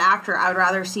much that actor. I would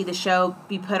rather see the show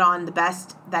be put on the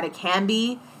best that it can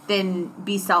be than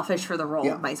be selfish for the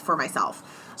role for myself.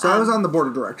 So I was on the board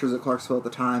of directors at Clarksville at the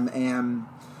time, and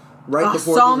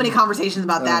before... So many conversations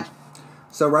about that.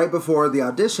 So right before the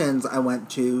auditions, I went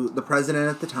to the president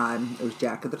at the time. It was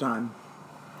Jack at the time.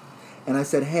 And I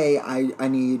said, hey, I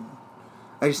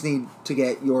just need to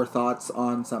get your thoughts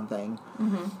on something.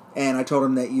 Mm-hmm. And I told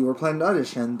him that you were planning to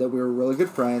audition, that we were really good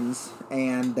friends,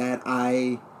 and that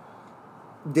I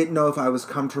didn't know if I was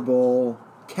comfortable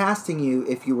casting you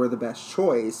if you were the best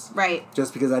choice. Right.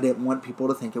 Just because I didn't want people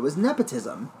to think it was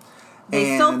nepotism.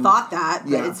 They still thought that,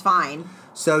 but it's fine.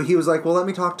 So he was like, well, let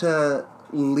me talk to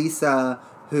Lisa,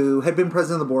 who had been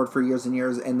president of the board for years and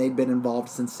years, and they'd been involved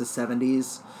since the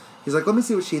 70s. He's like, let me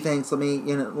see what she thinks. Let me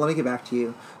get back to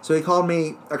you. So he called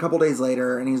me a couple days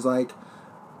later, and he's like,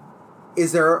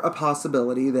 is there a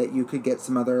possibility that you could get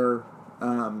some other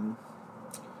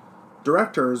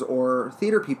directors or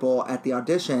theater people at the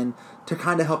audition to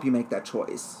kind of help you make that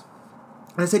choice?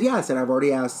 And I said, yeah. I said, I've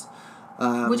already asked.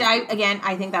 Which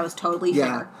I think that was totally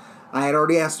fair. I had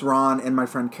already asked Ron and my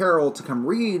friend Carol to come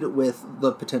read with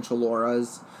the potential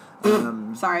Lauras.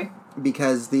 Sorry.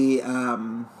 Because the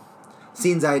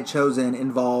scenes I had chosen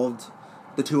involved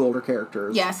the two older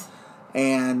characters. Yes.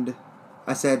 And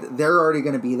I said, they're already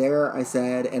going to be there, I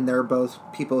said, and they're both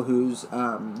people whose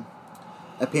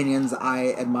opinions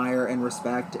I admire and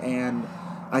respect, and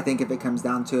I think if it comes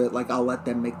down to it, like, I'll let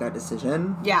them make that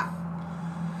decision. Yeah.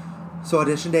 So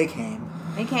audition day came.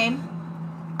 It came.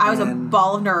 I was a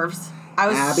ball of nerves. I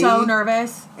was so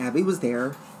nervous. Abby was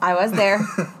there. I was there.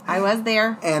 I was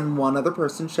there. And one other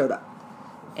person showed up.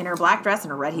 In her black dress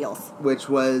and her red heels. Which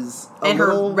was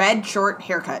her red short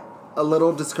haircut. A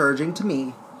little discouraging to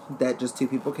me that just two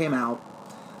people came out.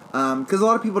 Because a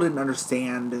lot of people didn't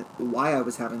understand why I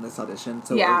was having this audition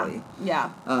so early. Yeah.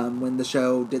 When the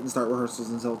show didn't start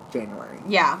rehearsals until January.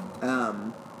 Yeah.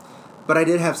 But I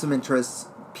did have some interest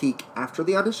peak after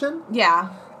the audition. Yeah.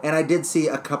 And I did see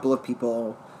a couple of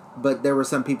people, but there were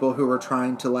some people who were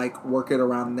trying to, like, work it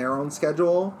around their own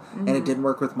schedule, and it didn't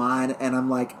work with mine, and I'm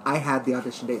like, I had the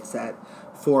audition date set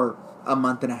for a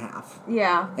month and a half.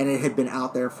 Yeah. And it had been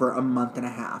out there for a month and a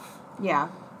half. Yeah.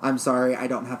 I'm sorry, I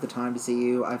don't have the time to see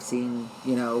you. I've seen,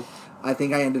 I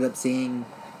think I ended up seeing,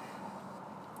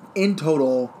 in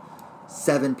total,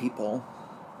 7 people.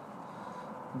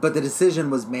 But the decision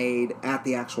was made at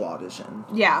the actual audition.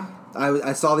 Yeah.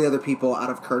 I saw the other people out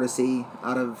of courtesy,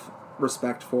 out of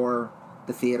respect for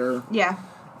the theater. Yeah.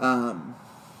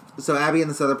 So Abby and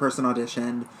this other person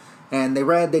auditioned, and they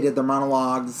did their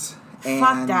monologues,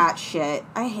 Fuck that shit.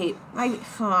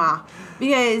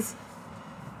 Because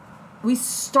we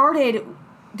started.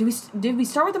 Did we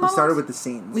start with the monologues? We started with the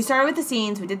scenes. We started with the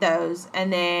scenes. We did those,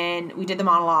 and then we did the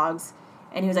monologues.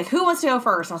 And he was like, "Who wants to go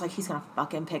first?" And I was like, "He's gonna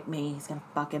fucking pick me. He's gonna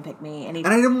fucking pick me." And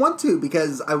I didn't want to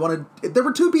because I wanted. There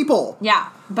were two people. Yeah,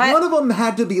 but one of them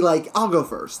had to be like, "I'll go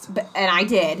first." And I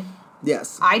did.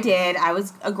 Yes, I did. I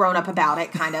was a grown up about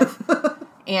it, kind of.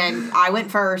 And I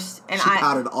went first, and she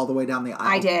pouted all the way down the aisle.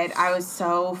 I did. I was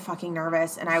so fucking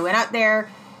nervous, and I went up there.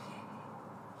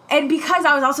 And because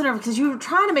I was also nervous, because you were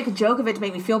trying to make a joke of it to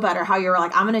make me feel better, how you were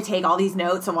like, "I'm going to take all these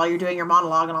notes while you're doing your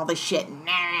monologue and all this shit."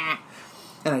 Nah.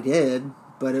 And I did.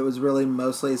 But it was really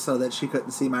mostly so that she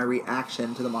couldn't see my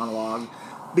reaction to the monologue.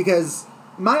 Because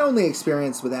my only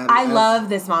experience with Abby... I love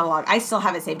this monologue. I still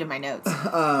have it saved in my notes.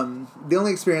 The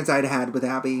only experience I'd had with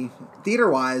Abby,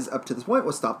 theater-wise, up to this point,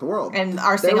 was Stop the World. And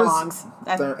our sing-alongs.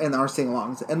 And our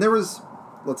sing-alongs. And there was,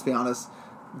 let's be honest,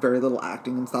 very little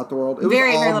acting in Stop the World. It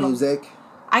was all music.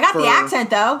 I got the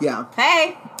accent, though. Yeah.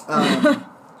 Hey!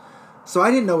 So I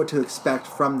didn't know what to expect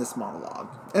from this monologue.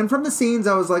 And from the scenes,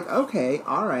 I was like, okay,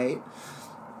 all right.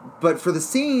 But for the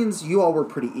scenes, you all were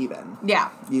pretty even. Yeah.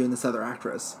 You and this other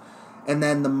actress. And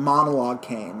then the monologue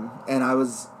came, and I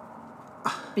was...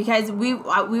 Because we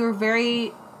were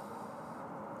very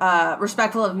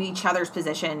respectful of each other's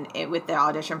position with the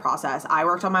audition process. I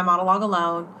worked on my monologue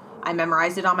alone. I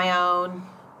memorized it on my own.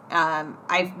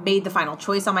 I made the final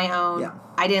choice on my own. Yeah.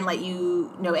 I didn't let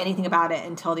you know anything about it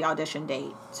until the audition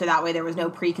date. So that way there was no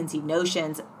preconceived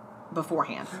notions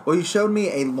beforehand. Well, you showed me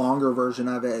a longer version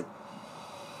of it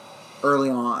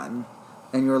early on,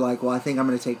 and you were like, well, I think I'm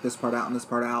going to take this part out and this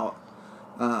part out,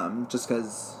 just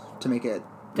because to make it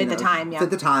fit the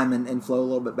time and flow a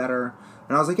little bit better.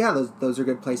 And I was like, yeah, those are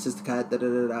good places to cut,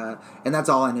 and that's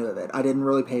all I knew of it. I didn't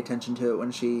really pay attention to it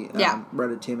when she read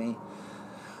it to me.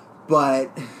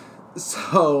 But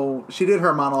so she did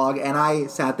her monologue, and I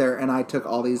sat there and I took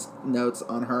all these notes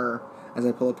on her as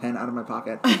I pull a pen out of my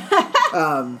pocket.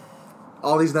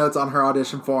 All these notes on her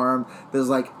audition form. There's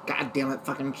like, God damn it,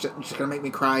 fucking shit, she's gonna make me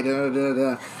cry.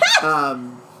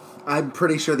 I'm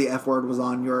pretty sure the F word was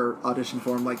on your audition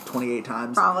form like 28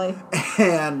 times. Probably.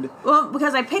 And... Well,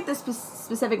 because I picked this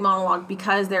specific monologue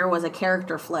because there was a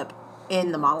character flip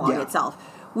in the monologue itself,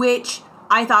 which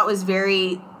I thought was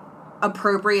very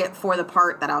appropriate for the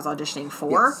part that I was auditioning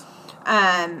for.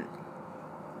 Yes.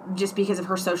 Just because of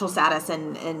her social status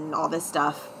and all this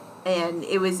stuff. And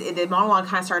the monologue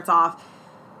kind of starts off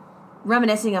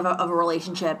reminiscing of a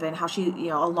relationship and how she,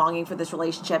 a longing for this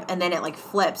relationship, and then it like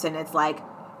flips and it's like,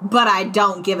 but I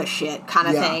don't give a shit kind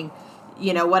of thing,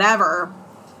 whatever.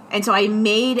 And so I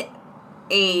made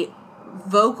a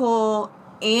vocal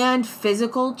and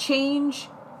physical change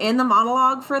in the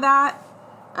monologue for that,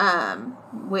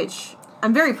 which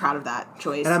I'm very proud of that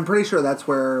choice. And I'm pretty sure that's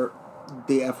where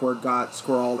the F word got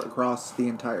scrawled across the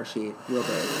entire sheet real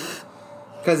big.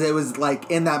 Because it was like,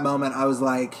 in that moment, I was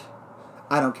like,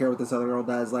 I don't care what this other girl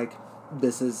does. Like,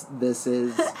 this is.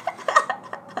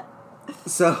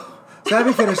 So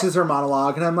Abby finishes her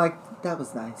monologue, and I'm like, that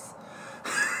was nice.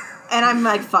 And I'm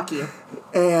like, fuck you.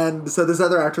 And so this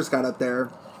other actress got up there.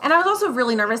 And I was also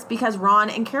really nervous because Ron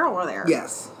and Carol were there.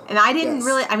 Yes. And I didn't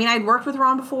really, I'd worked with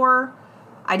Ron before.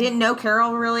 I didn't know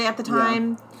Carol really at the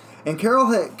time. Yeah. And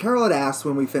Carol had asked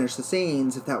when we finished the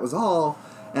scenes if that was all.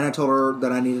 And I told her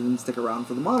that I needed them to stick around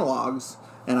for the monologues,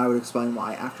 and I would explain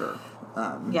why after.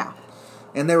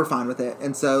 And they were fine with it.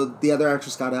 And so the other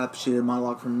actress got up. She did a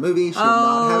monologue from a movie. She did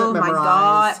not have it memorized. Oh, my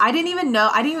God. I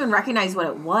didn't even recognize what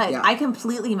it was. Yeah. I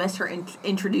completely missed her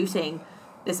introducing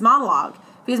this monologue.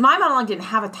 Because my monologue didn't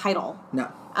have a title.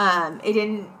 No. It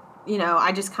didn't,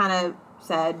 I just kind of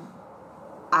said,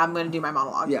 I'm going to do my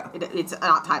monologue. Yeah. It's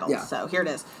not titled, so here it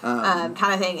is. Kind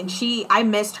of thing. And I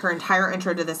missed her entire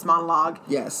intro to this monologue.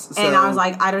 Yes. So and I was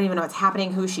like, I don't even know what's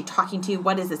happening. Who is she talking to?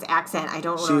 What is this accent? I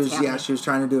don't know what's happening. Yeah, she was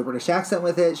trying to do a British accent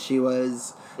with it. She did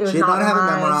not have it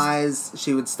memorized.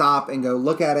 She would stop and go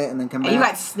look at it and then come back. And you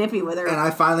got snippy with her. And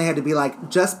I finally had to be like,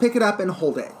 just pick it up and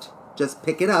hold it. Just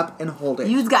pick it up and hold it.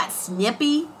 You got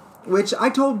snippy? Which I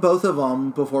told both of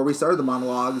them before we started the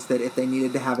monologues that if they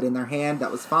needed to have it in their hand,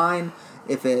 that was fine.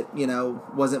 If it,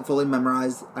 wasn't fully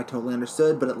memorized, I totally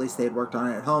understood, but at least they had worked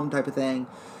on it at home type of thing.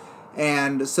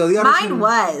 And so the audition... Mine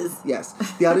was. Yes.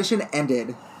 The audition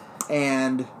ended,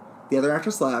 and the other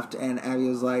actress left, and Abby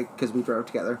was like, because we drove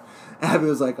together, Abby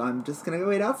was like, I'm just going to go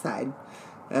wait outside.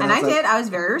 And I did. I was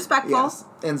very respectful. Yes.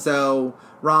 And so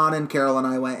Ron and Carol and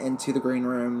I went into the green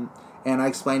room, and I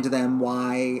explained to them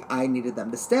why I needed them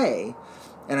to stay.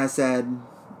 And I said...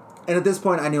 And at this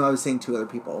point, I knew I was seeing two other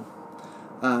people.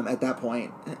 at that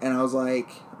point. And I was like,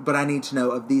 but I need to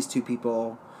know of these two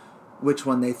people which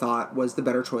one they thought was the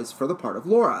better choice for the part of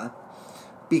Laura.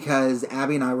 Because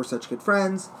Abby and I were such good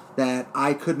friends that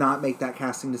I could not make that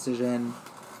casting decision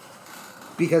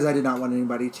because I did not want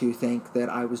anybody to think that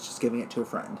I was just giving it to a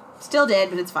friend. Still did,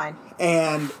 but it's fine.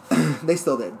 And they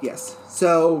still did, yes.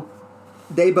 So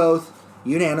they both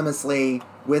unanimously,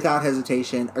 without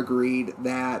hesitation, agreed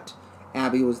that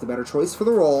Abby was the better choice for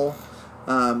the role.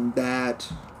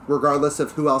 That regardless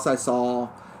of who else I saw,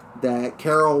 that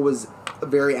Carol was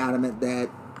very adamant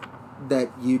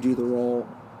that you do the role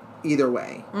either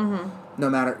way. Mm-hmm. No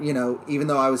matter, even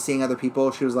though I was seeing other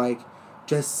people, she was like,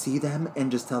 just see them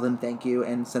and just tell them thank you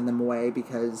and send them away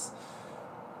because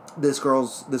this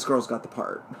girl's got the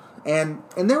part. And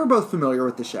they were both familiar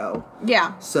with the show.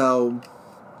 Yeah. So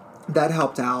that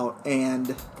helped out.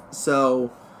 And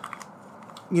so,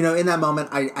 in that moment,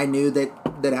 I knew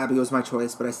that Abby was my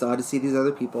choice, but I still had to see these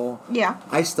other people. Yeah.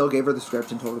 I still gave her the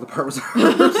script and told her the part was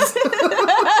hers.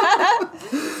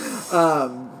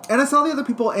 And I saw the other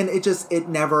people, and it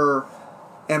never...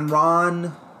 And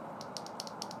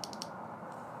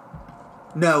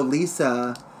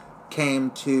Lisa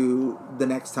came to the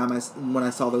next time when I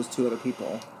saw those two other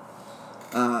people.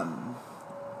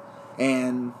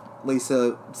 And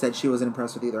Lisa said she wasn't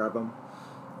impressed with either of them.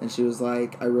 And she was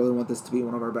like, I really want this to be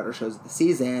one of our better shows of the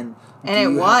season. And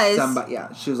it was.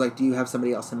 She was like, do you have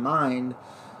somebody else in mind,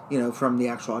 from the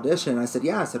actual audition? I said,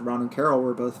 yeah. I said, Ron and Carol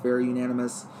were both very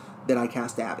unanimous that I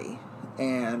cast Abby.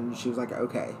 And she was like,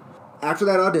 okay. After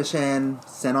that audition,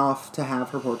 sent off to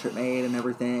have her portrait made and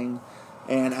everything.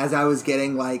 And as I was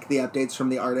getting, like, the updates from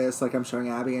the artist, like, I'm showing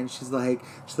Abby, and she's like,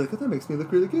 oh, that makes me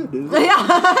look really good, dude.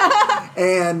 Yeah.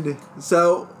 And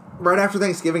so, right after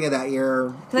Thanksgiving of that year...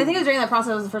 Because I think it was during that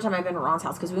process, it was the first time I'd been to Ron's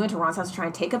house, because we went to Ron's house to try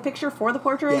and take a picture for the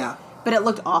portrait. Yeah. But it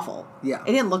looked awful. Yeah.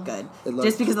 It didn't look good.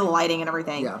 Just because of the lighting and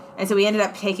everything. Yeah. And so we ended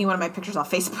up taking one of my pictures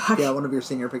off Facebook. Yeah, one of your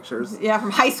senior pictures. Yeah,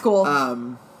 from high school.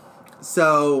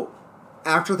 So...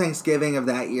 After Thanksgiving of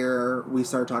that year, we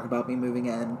started talking about me moving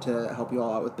in to help you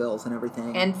all out with bills and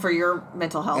everything. And for your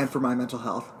mental health. And for my mental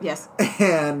health. Yes.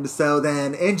 And so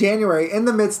then in January, in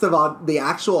the midst of the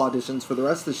actual auditions for the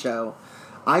rest of the show,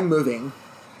 I'm moving.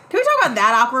 Can we talk about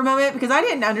that awkward moment? Because I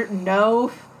didn't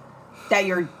know that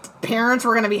your parents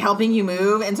were going to be helping you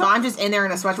move. And so I'm just in there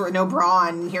in a sweatshirt with no bra,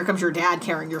 and here comes your dad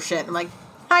carrying your shit. I'm like,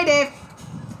 hi, Dave.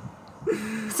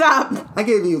 What's up? I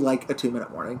gave you like a 2-minute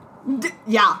warning.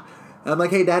 Yeah. I'm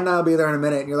like, hey, Dad and I will be there in a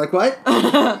minute. And you're like, what?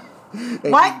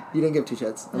 What? You didn't give 2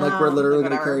 shits. I'm like, we're literally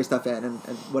going to carry stuff in and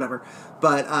whatever.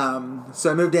 But,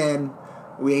 so I moved in.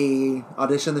 We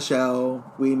auditioned the show.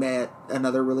 We met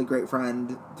another really great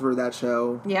friend through that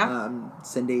show. Yeah.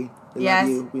 Cindy. We love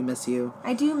you. We miss you.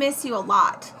 I do miss you a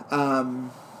lot.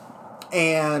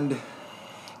 And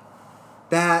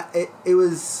that, it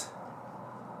was...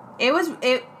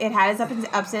 It had its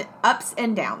ups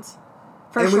and downs.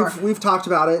 For and sure. We've talked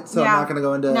about it, so I'm not going to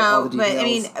go into all the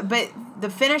details. But the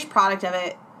finished product of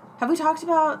it, have we talked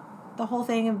about the whole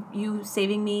thing of you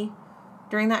saving me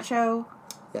during that show?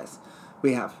 Yes,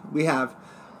 we have.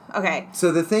 Okay.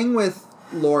 So the thing with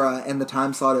Laura and the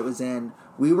time slot it was in,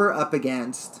 we were up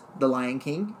against The Lion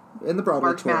King in the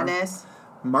Broadway tour.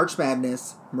 March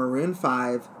Madness, Maroon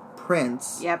 5,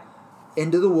 Prince. Yep.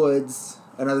 Into the Woods,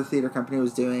 another theater company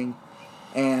was doing,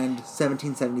 and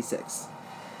 1776.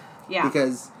 Yeah.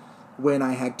 Because when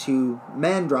I had 2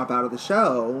 men drop out of the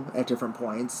show at different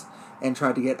points and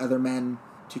tried to get other men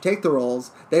to take the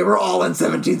roles, they were all in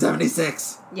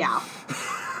 1776. Yeah.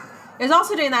 It was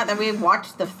also doing that we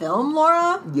watched the film,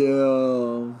 Laura.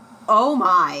 Yeah. Oh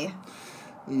my.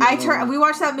 Yeah. We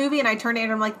watched that movie and I turned to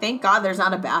Andrew and I'm like, thank God there's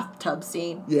not a bathtub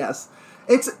scene. Yes.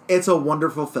 It's a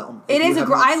wonderful film. It is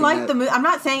I like the movie. I'm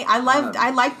not saying I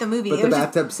liked the movie. But the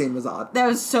bathtub scene was odd. That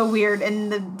was so weird. And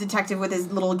the detective with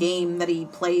his little game that he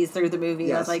plays through the movie.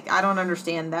 Yes. I was like, I don't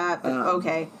understand that. But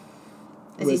okay.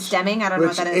 Is he stemming? I don't know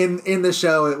what that is. In the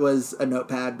show, it was a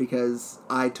notepad because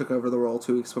I took over the role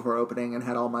 2 weeks before opening and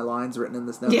had all my lines written in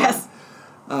this notepad.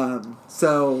 Yes.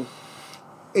 So,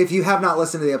 if you have not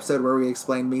listened to the episode where we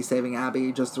explained me saving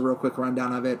Abby, just a real quick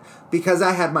rundown of it, because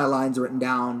I had my lines written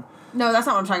down. No, that's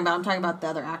not what I'm talking about. I'm talking about the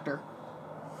other actor.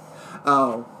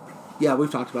 Oh. Yeah,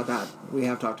 we've talked about that. We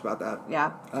have talked about that.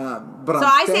 Yeah. But so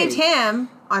I saved him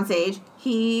on stage.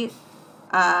 He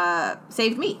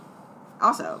saved me.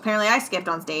 Also, apparently I skipped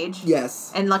on stage.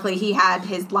 Yes. And luckily he had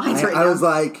his lines written down. I was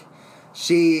like,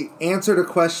 she answered a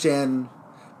question,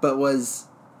 but was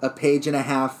a page and a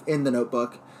half in the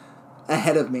notebook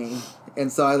ahead of me.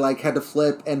 And so I, like, had to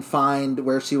flip and find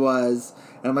where she was.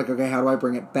 And I'm like, okay, how do I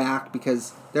bring it back?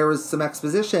 Because there was some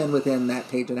exposition within that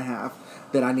page and a half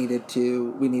that we needed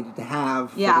to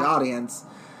have for the audience.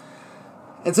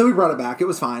 And so we brought it back. It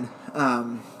was fine.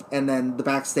 And then the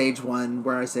backstage one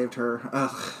where I saved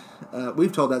her,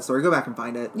 we've told that story. Go back and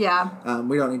find it. Yeah.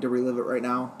 We don't need to relive it right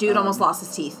now. Dude almost lost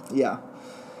his teeth. Yeah.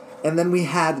 And then we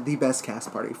had the best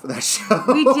cast party for that show.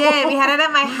 We did. We had it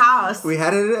at my house. We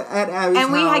had it at Abby's house.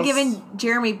 And we had given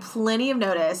Jeremy plenty of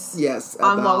notice. Yes.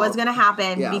 On what was going to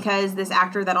happen because this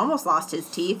actor that almost lost his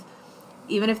teeth,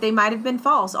 even if they might have been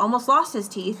false, almost lost his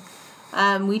teeth.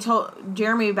 We told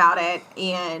Jeremy about it,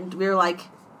 and we were like,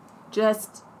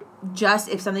 just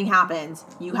if something happens,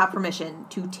 you have permission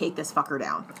to take this fucker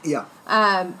down. Yeah.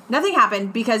 Nothing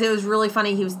happened because it was really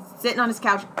funny. He was sitting on his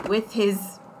couch with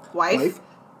his wife?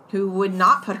 Who would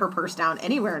not put her purse down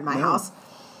anywhere in my house.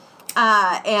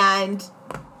 And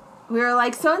we were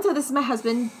like, so-and-so, this is my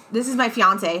husband. This is my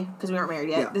fiance, because we weren't married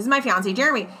yet. Yeah. This is my fiance,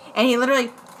 Jeremy. And he literally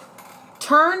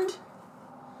turned,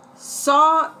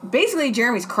 saw basically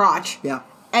Jeremy's crotch. Yeah.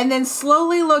 And then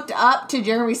slowly looked up to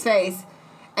Jeremy's face.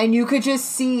 And you could just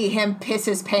see him piss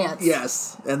his pants.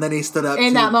 Yes. And then he stood up to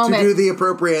do the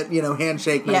appropriate,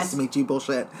 handshake, nice to meet you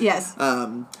bullshit. Yes.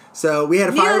 So we had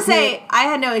a fire pit. Needless to say, I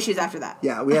had no issues after that.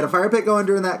 Yeah, we had a fire pit going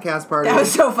during that cast party. That was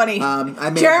so funny.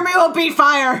 Jeremy will beat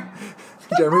fire.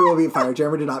 Jeremy will beat fire.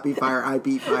 Jeremy did not beat fire. I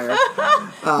beat fire.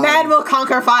 Man will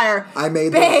conquer fire. I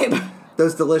made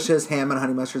those delicious ham and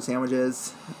honey mustard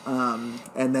sandwiches.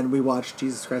 And then we watched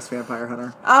Jesus Christ Vampire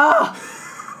Hunter. Oh.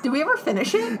 Did we ever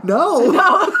finish it?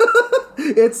 No.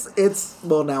 It's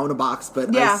now in a box,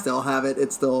 but I still have it.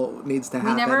 It still needs to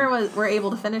happen. We never were able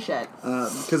to finish it.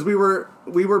 Because we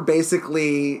were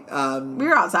basically we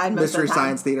were outside most Mystery of the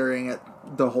time. Science Theatering it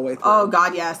the whole way through. Oh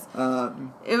God, yes.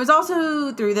 It was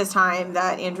also through this time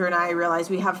that Andrew and I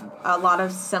realized we have a lot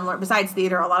of similar, besides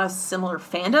theater, a lot of similar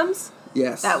fandoms.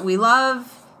 Yes. That we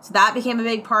love. So that became a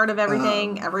big part of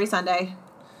everything every Sunday.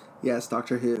 Yes,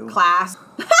 Doctor Who. Class.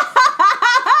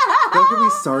 Don't get me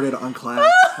started on Class.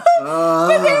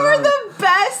 But they were the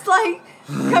best,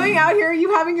 coming out here,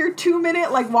 you having your 2-minute,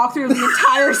 walkthrough of the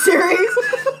entire series,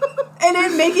 and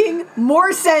it making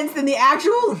more sense than the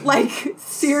actual,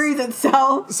 series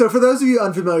itself. So for those of you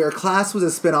unfamiliar, Class was a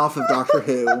spinoff of Doctor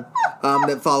Who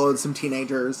that followed some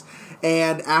teenagers.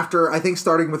 And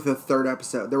starting with the 3rd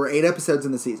episode, there were 8 episodes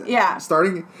in the season. Yeah.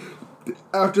 Starting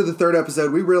after the 3rd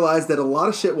episode, we realized that a lot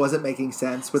of shit wasn't making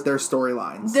sense with their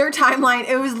storylines. Their timeline,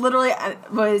 it was literally,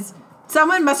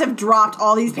 someone must have dropped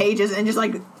all these pages and just,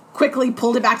 quickly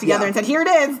pulled it back together and said, here it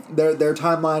is. Their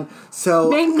timeline, so...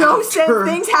 Made no sense.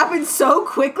 Things happened so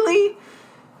quickly.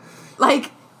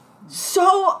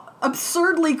 So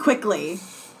absurdly quickly.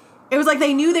 It was like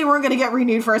they knew they weren't going to get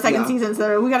renewed for a second season,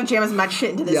 so we got to jam as much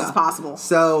shit into this as possible.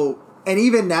 So, and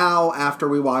even now, after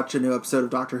we watch a new episode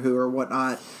of Doctor Who or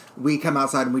whatnot, we come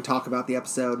outside and we talk about the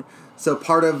episode. So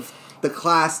part of the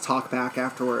Class talk back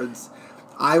afterwards,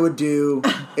 I would do...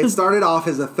 It started off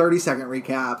as a 30-second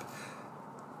recap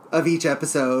of each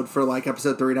episode for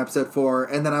episode 3 and episode 4,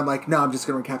 and then I'm like, no, I'm just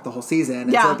going to recap the whole season.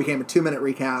 And so it became a 2-minute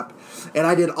recap. And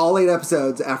I did all 8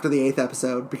 episodes after the 8th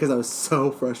episode because I was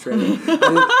so frustrated. I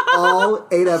did all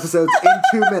 8 episodes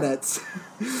in 2 minutes.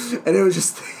 And it was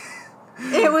just...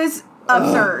 It was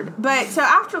absurd. But so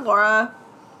after Laura...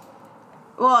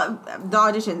 Well, the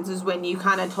auditions is when you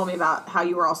kind of told me about how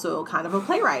you were also kind of a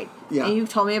playwright. Yeah. And you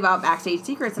told me about Backstage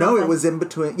Secrets. And it was in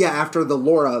between. Yeah, after the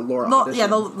Laura audition. Yeah,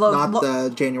 not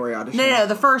the January audition. No,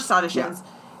 the first auditions.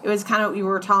 Yeah. It was kind of, you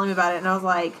were telling me about it, and I was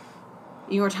like,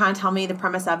 you were trying to tell me the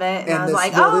premise of it, and I was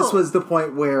like, this was the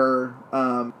point where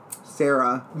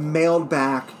Sarah mailed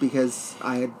back, because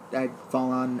I'd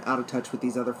fallen out of touch with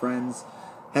these other friends,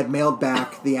 had mailed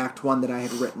back the Act 1 that I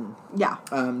had written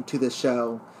to this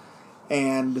show.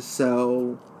 And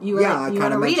so, I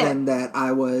kind of mentioned that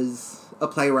I was a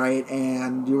playwright,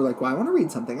 and you were like, well, I want to read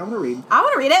something. I want to read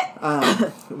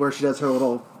it. Where she does her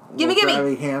little gimme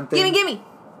hand thing. Gimme.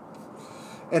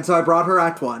 And so I brought her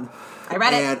Act 1. I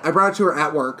read it. And I brought it to her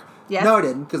at work. Yes. No, I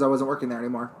didn't, because I wasn't working there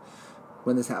anymore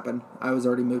when this happened. I was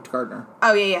already moved to Gardner.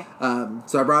 Oh, yeah.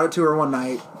 So I brought it to her one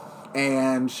night,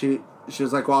 and she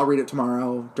was like, well, I'll read it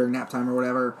tomorrow during nap time or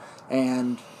whatever,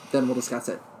 and then we'll discuss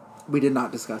it. We did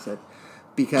not discuss it.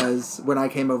 Because when I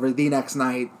came over the next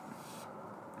night,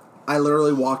 I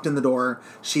literally walked in the door.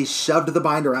 She shoved the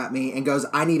binder at me and goes,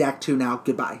 I need Act 2 now.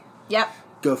 Goodbye. Yep.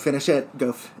 Go finish it.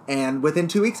 And within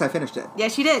 2 weeks, I finised it.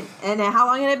 Yes, you did. And how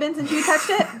long had it been since you touched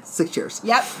it? 6 years.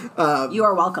 Yep. You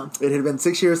are welcome. It had been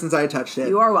 6 years since I had touched it.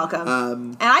 You are welcome.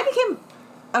 And I became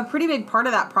a pretty big part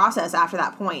of that process after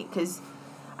that point. Because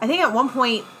I think at one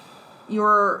point, you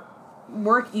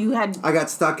I got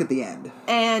stuck at the end.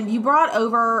 And you brought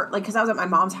over, like, because I was at my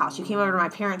mom's house, you came over to my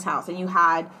parents' house, and you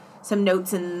had some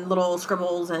notes and little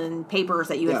scribbles and papers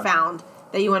that you had found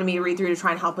that you wanted me to read through to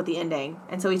try and help with the ending.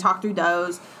 And so we talked through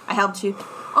those. I helped you.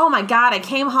 Oh my God, I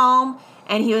came home,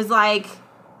 and he was like,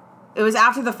 it was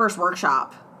after the first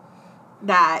workshop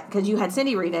that, because you had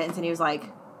Cindy read it, and Cindy was like,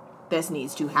 this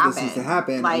needs to happen. This needs to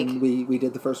happen. Like, and we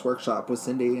did the first workshop with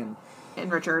Cindy and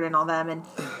Richard and all them.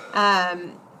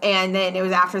 And then it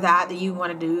was after that you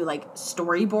wanted to, like,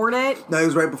 storyboard it. No, it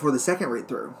was right before the second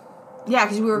read-through. Yeah,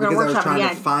 because we were going to workshop again. Because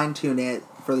I was trying to fine-tune it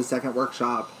for the second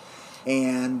workshop.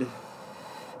 And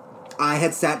I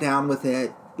had sat down with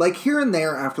it, like, here and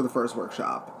there after the first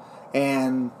workshop.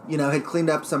 And, you know, had cleaned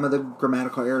up some of the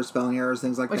grammatical errors, spelling errors,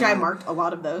 things like that. Which I marked a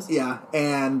lot of those. Yeah,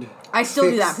 and I still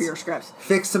do that for your scripts.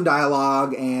 Fix some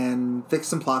dialogue and fix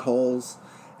some plot holes.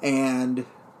 And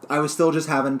I was still just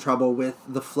having trouble with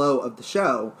the flow of the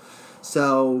show.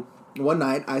 So one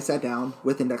night I sat down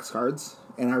with index cards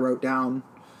and I wrote down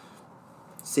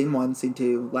scene 1, scene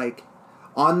 2, like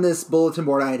on this bulletin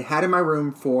board I had had in my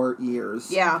room for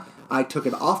years. Yeah. I took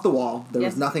it off the wall. There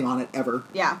was nothing on it ever.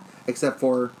 Yeah. Except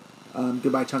for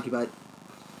Goodbye Chunky Butt,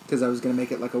 because I was going to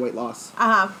make it like a weight loss.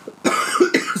 Uh-huh.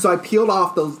 So I peeled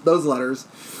off those letters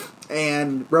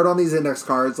and wrote on these index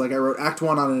cards. Like, I wrote Act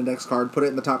 1 on an index card, put it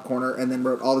in the top corner, and then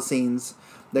wrote all the scenes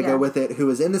that go with it, who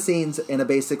was in the scenes, and a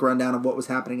basic rundown of what was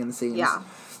happening in the scenes. Yeah.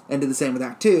 And did the same with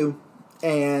Act 2.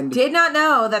 And did not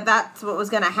know that that's what was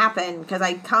going to happen, because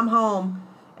I come home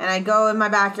and I go in my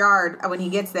backyard when he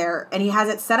gets there, and he has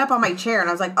it set up on my chair, and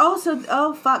I was like,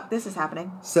 oh, fuck, this is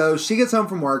happening. So she gets home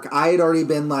from work. I had already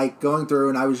been, like, going through,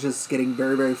 and I was just getting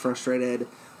very, very frustrated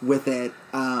with it.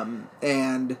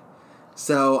 And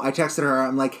so I texted her.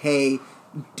 I'm like, hey,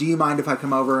 do you mind if I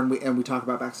come over and we talk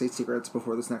about Backstage Secrets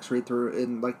before this next read-through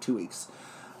in, like, 2 weeks?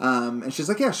 And she's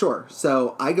like, yeah, sure.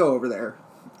 So I go over there,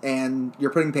 and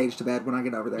you're putting Paige to bed when I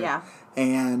get over there. Yeah.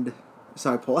 And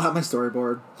so I pull out my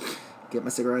storyboard, get my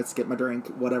cigarettes, get my drink,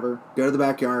 whatever, go to the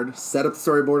backyard, set up the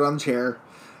storyboard on the chair,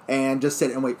 and just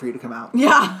sit and wait for you to come out.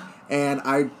 Yeah. And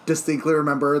I distinctly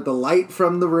remember the light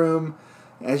from the room.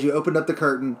 As you opened up the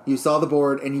curtain, you saw the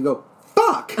board, and you go,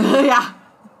 fuck! Yeah.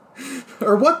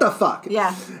 Or what the fuck?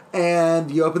 Yeah.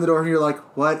 And you open the door, and you're like,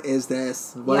 what is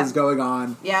this? What is going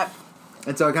on? Yep.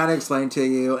 And so I kind of explained to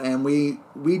you, and we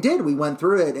went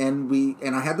through it,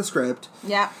 and I had the script.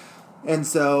 Yeah. And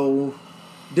so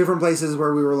different places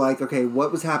where we were like, okay, what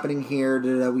was happening here?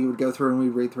 We would go through and we'd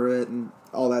read through it and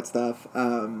all that stuff.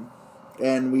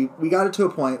 And we got it to a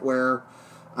point where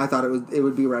I thought it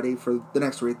would be ready for the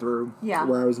next read through. Yeah.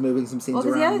 Where I was moving some scenes around.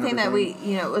 Well, because the other thing that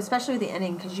we, especially with the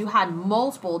ending, because you had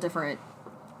multiple different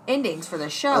endings for the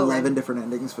show. 11 different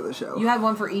endings for the show. You had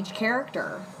one for each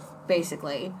character,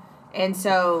 basically. And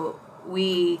so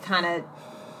we kind of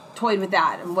toyed with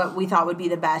that and what we thought would be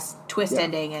the best twist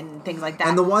ending and things like that.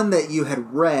 And the one that you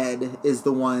had read is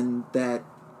the one that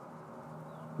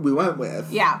we went with.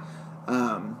 Yeah.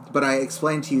 But I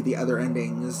explained to you the other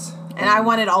endings. And I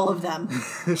wanted all of them.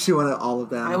 She wanted all of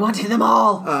them. I wanted them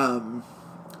all.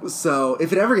 So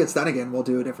if it ever gets done again, we'll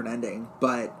do a different ending.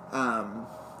 But,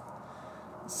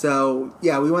 so,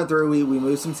 yeah, we went through, we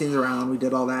moved some scenes around, we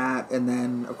did all that, and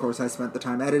then, of course, I spent the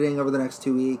time editing over the next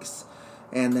 2 weeks,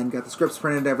 and then got the scripts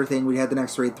printed and everything. We had the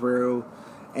next read-through,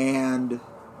 and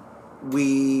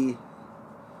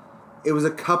it was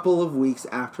a couple of weeks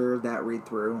after that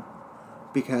read-through,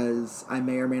 because I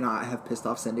may or may not have pissed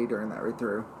off Cindy during that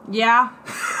read-through. Yeah.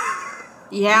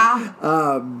 Yeah.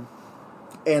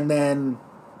 And then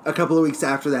a couple of weeks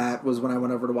after that was when I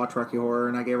went over to watch Rocky Horror,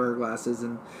 and I gave her her glasses,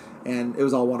 and it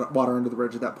was all water under the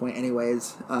bridge at that point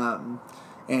anyways.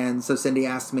 And so Cindy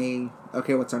asked me,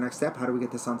 okay, what's our next step? How do we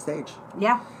get this on stage?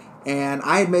 Yeah. And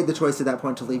I had made the choice at that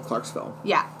point to leave Clarksville.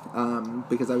 Yeah.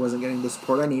 Because I wasn't getting the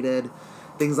support I needed,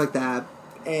 things like that.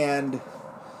 And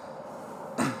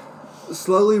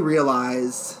slowly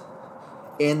realized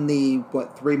in the,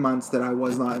 3 months that I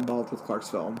was not involved with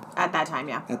Clarksville. At that time,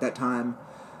 yeah. At that time,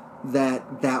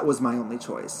 that was my only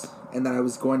choice. And that I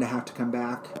was going to have to come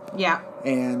back. Yeah.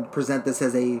 And present this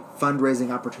as a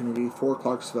fundraising opportunity for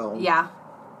Clarksville. Yeah.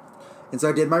 And so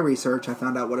I did my research. I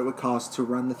found out what it would cost to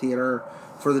run the theater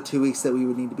for the 2 weeks that we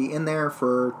would need to be in there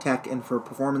for tech and for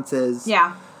performances.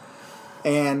 Yeah.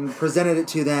 And presented it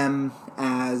to them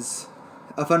as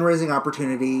a fundraising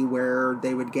opportunity where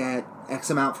they would get X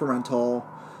amount for rental,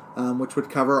 which would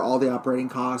cover all the operating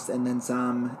costs and then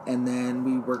some, and then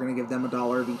we were going to give them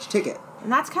 $1 of each ticket.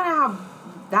 And that's kind of how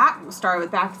that started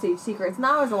with Backstage Secrets. And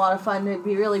that was a lot of fun to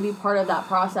really be part of that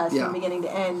process from beginning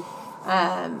to end.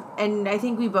 And I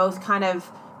think we both kind of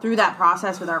through that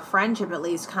process with our friendship, at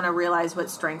least, kind of realized what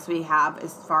strengths we have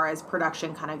as far as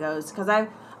production kind of goes. Because I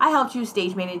helped you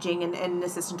stage managing and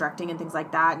assistant directing and things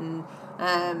like that, and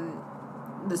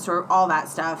the sort of all that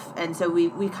stuff. And so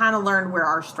we kind of learned where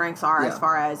our strengths are as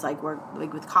far as like we're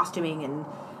like with costuming and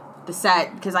the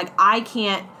set. Because like I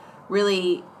can't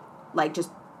really like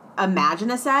just imagine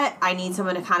a set. I need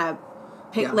someone to kind of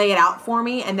lay it out for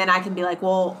me, and then I can be like,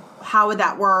 well, how would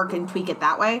that work, and tweak it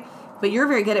that way. But you're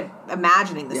very good at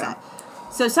imagining the set.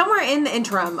 So somewhere in the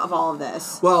interim of all of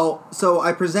this. Well, so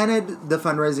I presented the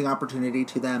fundraising opportunity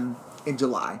to them in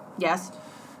July. Yes.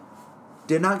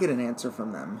 Did not get an answer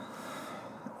from them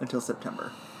until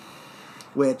September.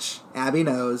 Which Abby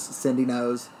knows, Cindy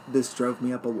knows, this drove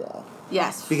me up a wall.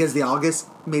 Yes. Because the August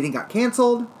meeting got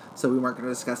canceled, so we weren't going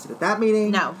to discuss it at that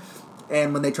meeting. No.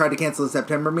 And when they tried to cancel the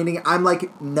September meeting, I'm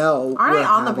like, no. Aren't I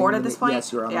on the board at this point?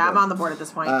 Yes, you're on the board. board. Yeah, I'm on the board at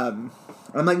this point.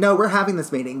 I'm like, no, we're having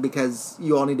this meeting because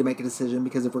you all need to make a decision,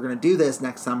 because if we're going to do this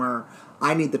next summer,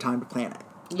 I need the time to plan it.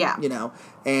 Yeah. You know?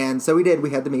 And so we did. We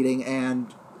had the meeting,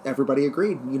 and everybody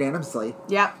agreed unanimously.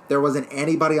 Yep. There wasn't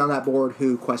anybody on that board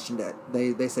who questioned it.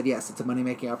 They said, yes, it's a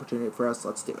money-making opportunity for us.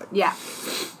 Let's do it. Yeah.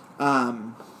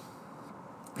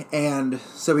 And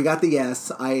so we got the yes.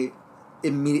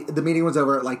 The meeting was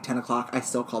over at like 10 o'clock. I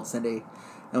still called Cindy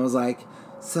and was like,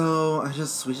 so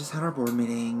we just had our board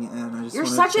meeting, and I just You're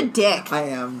such a dick. I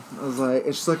am. I was like,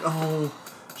 it's just like,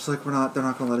 they're not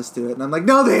going to let us do it. And I'm like,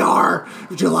 no, they are.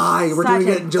 July. We're doing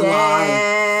it in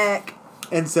July. Dick.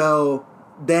 And so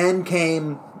then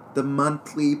came the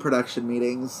monthly production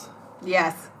meetings.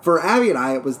 Yes. For Abby and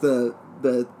I, it was the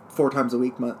 4 times a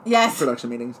week production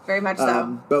meetings. Very much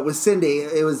so. But with Cindy,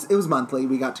 it was monthly.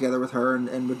 We got together with her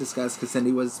and would discuss, because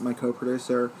Cindy was my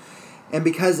co-producer. And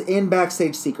because in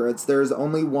Backstage Secrets, there's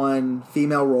only one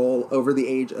female role over the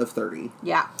age of 30.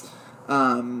 Yeah.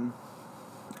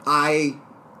 I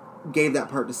gave that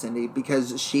part to Cindy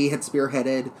because she had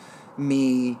spearheaded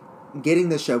me getting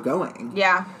the show going.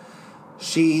 Yeah.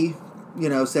 She,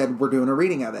 said, we're doing a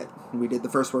reading of it. We did the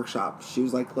first workshop. She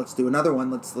was like, let's do another one.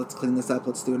 Let's clean this up.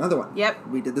 Let's do another one. Yep.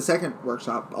 We did the second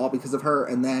workshop, all because of her.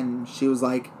 And then she was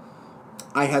like,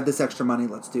 I have this extra money.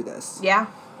 Let's do this. Yeah.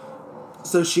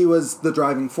 So she was the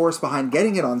driving force behind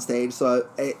getting it on stage. So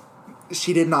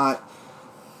she did not,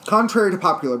 contrary to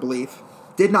popular belief,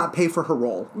 did not pay for her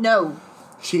role. No.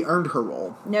 She earned her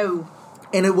role. No.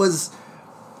 And it was,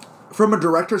 from a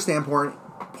director standpoint,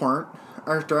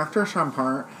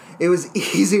 it was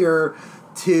easier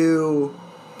to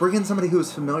bring in somebody who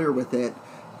was familiar with it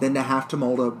than to have to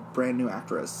mold a brand new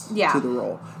actress to the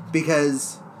role.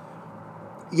 Because,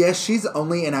 yes, she's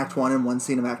only in Act 1 and one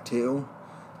scene of Act 2,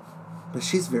 but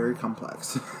she's very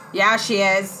complex. Yeah, she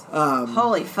is.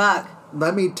 Holy fuck.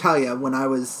 Let me tell you, when I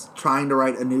was trying to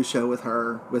write a new show with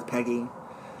her, with Peggy,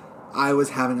 I was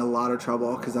having a lot of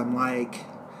trouble, because I'm like,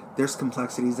 there's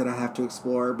complexities that I have to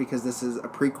explore, because this is a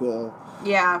prequel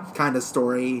kind of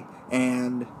story,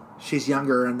 and she's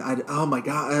younger, and oh my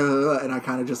god, and I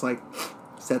kind of just like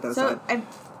set that aside.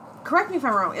 Correct me if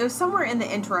I'm wrong, it was somewhere in the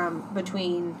interim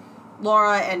between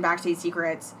Laura and Backstage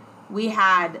Secrets, we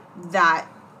had that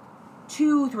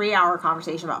 2-3 hour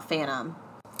conversation about Phantom.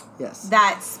 Yes.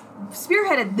 That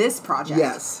spearheaded this project.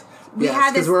 Yes.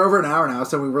 Because we're over an hour now,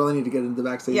 so we really need to get into the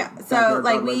backstage. Yeah, so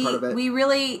like we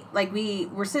really we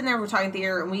were sitting there, we're talking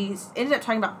theater, and we ended up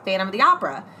talking about Phantom of the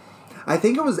Opera. I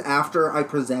think it was after I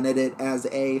presented it as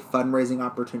a fundraising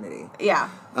opportunity. Yeah.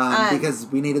 Because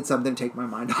we needed something to take my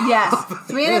mind off. Yes.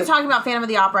 So we ended up talking about Phantom of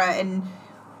the Opera, and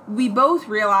we both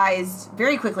realized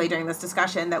very quickly during this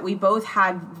discussion that we both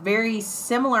had very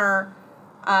similar,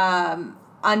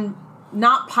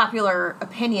 not popular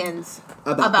opinions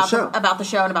about the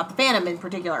show and about the Phantom in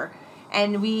particular.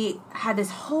 And we had this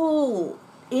whole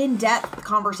in-depth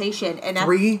conversation. And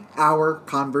 3-hour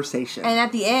conversation. And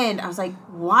at the end, I was like,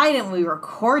 why didn't we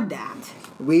record that?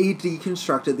 We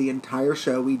deconstructed the entire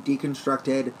show. We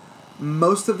deconstructed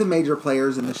most of the major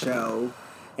players in the show,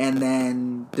 and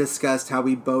then discussed how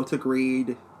we both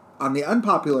agreed on the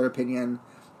unpopular opinion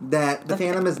that the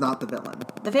Phantom is not the villain.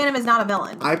 The Phantom is not a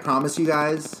villain. I promise you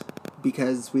guys,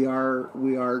 because we are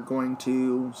going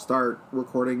to start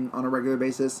recording on a regular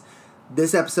basis,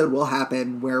 this episode will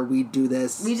happen where we do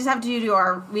this. We just have to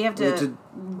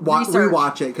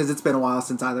rewatch it, because it's been a while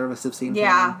since either of us have seen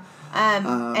Phantom.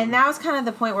 And that was kind of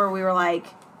the point where we were like,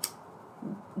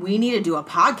 we need to do a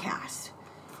podcast.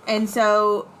 And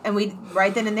so, we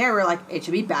right then and there, we were like, it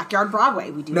should be Backyard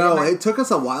Broadway. It took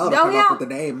us a while to come up with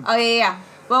the name. Oh, yeah.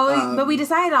 Well, but we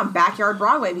decided on Backyard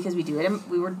Broadway because we do it.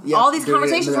 And all these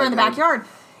conversations were in the backyard.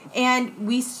 And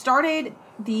we started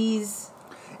these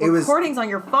recordings on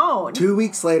your phone. 2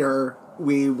 weeks later,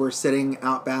 we were sitting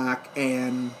out back,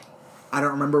 and I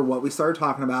don't remember what we started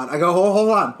talking about. I go, hold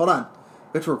on.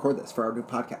 We have to record this for our new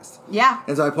podcast. Yeah.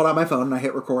 And so I pulled out my phone and I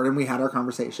hit record, and we had our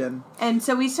conversation. And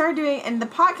so we started doing, and the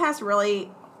podcast really,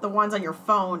 the ones on your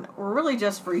phone, were really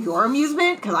just for your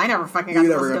amusement, because I never fucking got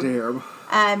to hear them.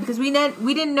 Because we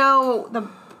didn't know the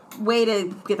way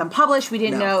to get them published. We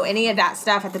didn't know any of that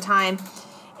stuff at the time.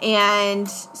 And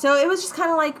so it was just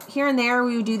kind of like here and there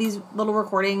we would do these little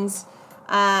recordings.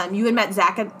 You had met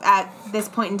Zach at this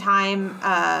point in time.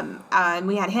 And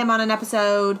we had him on an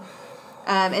episode.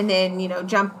 And then,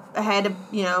 jump ahead,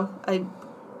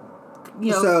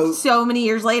 so many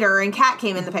years later, and Kat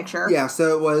came in the picture. Yeah,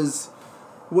 so it was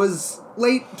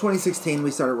late 2016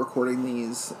 we started recording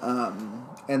these.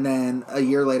 And then a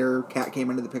year later, Kat came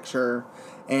into the picture.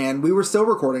 And we were still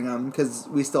recording them because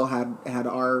we still had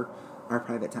our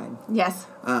private time. Yes.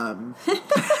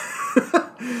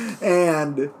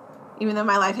 And even though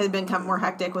my life had become more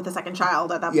hectic with a second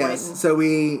child at that point. Yes, so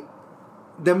we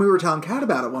were telling Kat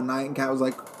about it one night, and Kat was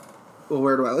like, well,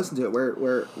 where do I listen to it?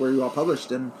 Where are you all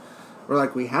published? And we're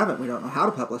like, we haven't. We don't know how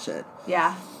to publish it.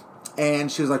 Yeah.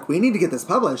 And she was like, we need to get this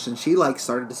published. And she,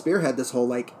 started to spearhead this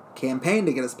whole, campaign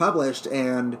to get us published.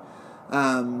 And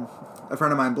a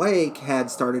friend of mine, Blake, had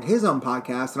started his own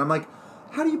podcast. And I'm like,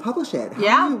 how do you publish it?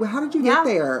 How did you get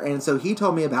there? And so he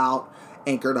told me about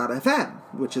Anchor.fm,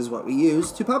 which is what we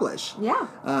use to publish. Yeah.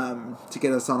 To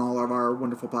get us on all of our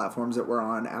wonderful platforms that we're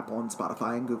on, Apple and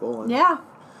Spotify and Google. And, yeah.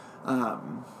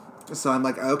 So I'm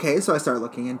like, okay. So I started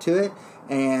looking into it,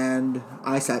 and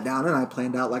I sat down and I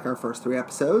planned out our first 3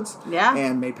 episodes. Yeah.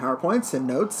 And made PowerPoints and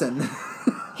notes and.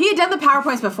 He had done the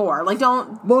PowerPoints before.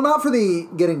 Well, not for the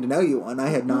getting to know you one.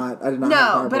 I did not.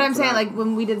 No, but I'm saying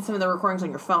when we did some of the recordings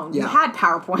on your phone, you had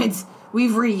PowerPoints.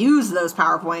 We've reused those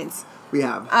PowerPoints. We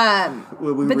have.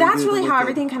 But that's really how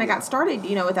everything kind of got started,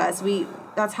 with us.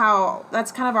 That's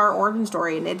kind of our origin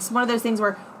story. And it's one of those things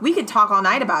where we could talk all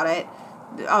night about it,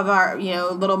 of our,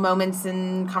 little moments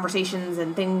and conversations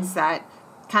and things that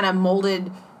kind of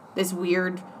molded this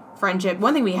weird friendship.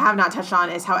 One thing we have not touched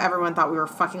on is how everyone thought we were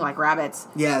fucking like rabbits.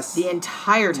 Yes. The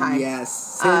entire time.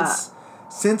 Yes.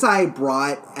 Since I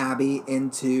brought Abby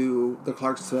into the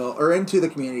Clarksville, or into the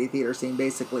community theater scene,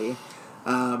 basically,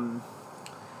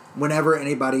 whenever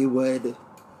anybody would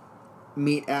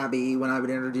meet Abby, when I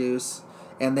would introduce,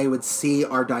 and they would see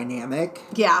our dynamic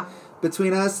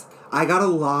between us, I got a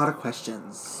lot of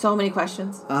questions. So many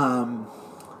questions.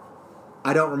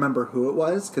 I don't remember who it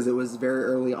was, because it was very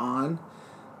early on.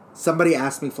 Somebody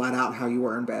asked me flat out how you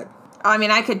were in bed. I mean,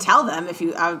 I could tell them if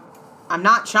you... I'm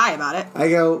not shy about it. I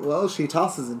go, well, she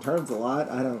tosses and turns a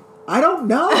lot. I don't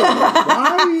know.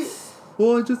 Why?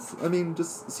 Well,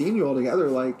 just seeing you all together,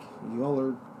 you all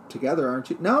are together, aren't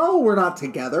you? No, we're not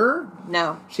together.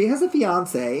 No. She has a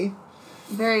fiance.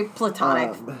 Very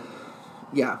platonic.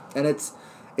 Yeah, and it's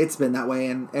been that way,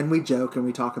 and we joke and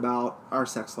we talk about our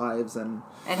sex lives and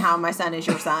how my son is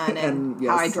your son and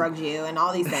how I drugged you and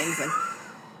all these things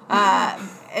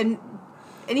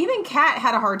and even Kat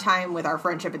had a hard time with our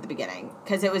friendship at the beginning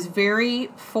because it was very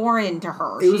foreign to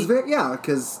her. It was very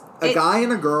because a guy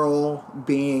and a girl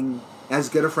being as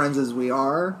good of friends as we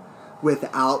are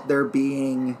without there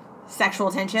being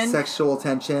sexual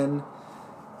tension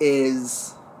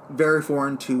is very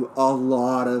foreign to a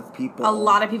lot of people. A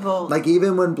lot of people.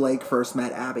 Even when Blake first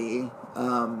met Abby,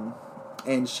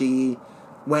 and she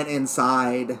went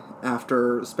inside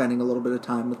after spending a little bit of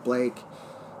time with Blake,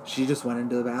 she just went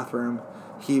into the bathroom.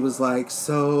 He was like,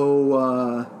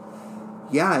 so,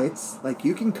 it's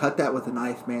you can cut that with a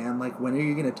knife, man. When are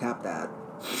you going to tap that?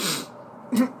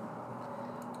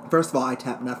 First of all, I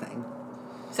tap nothing.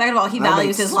 Second of all, he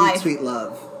values his life. Sweet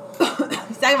love.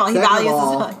 Second of all, he values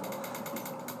his life.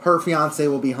 Her fiance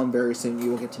will be home very soon.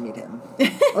 You will get to meet him.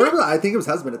 Or I think it was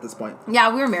husband at this point.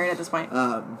 Yeah, we were married at this point.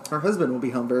 Her husband will be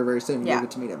home very, very soon. You will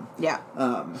get to meet him. Yeah.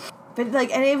 But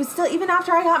and it was still, even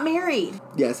after I got married.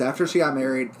 Yes, after she got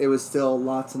married, it was still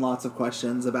lots and lots of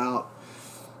questions about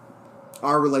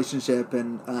our relationship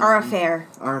and... our affair.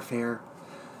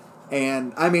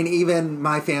 And, even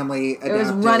my family adapted... It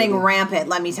was running rampant,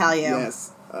 let me tell you.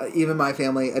 Yes. Even my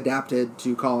family adapted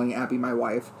to calling Abby my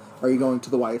wife. Are you going to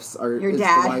the wife's? Your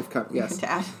dad. The wife yes. Your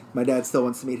dad. My dad still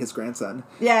wants to meet his grandson.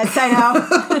 Yes, I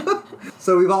know.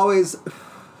 So we've always...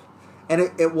 And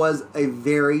it was a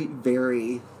very,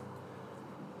 very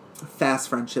fast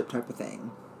friendship type of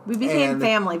thing. We became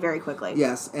family very quickly.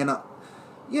 Yes, and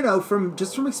from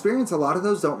experience, a lot of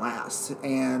those don't last,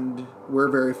 and we're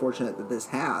very fortunate that this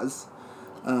has.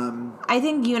 I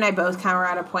think you and I both kind of are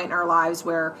at a point in our lives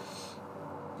where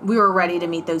we were ready to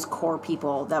meet those core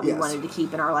people that we wanted to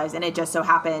keep in our lives. And it just so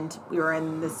happened we were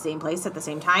in the same place at the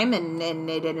same time, and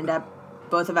it ended up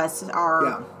both of us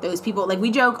are those people. Like,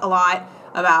 we joke a lot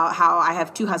about how I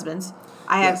have 2 husbands.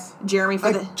 I have Jeremy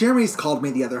Jeremy's called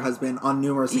me the other husband on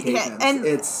numerous occasions. And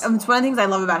it's one of the things I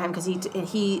love about him, because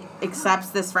he accepts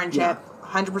this friendship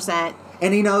 100%.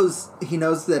 And he knows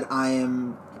that I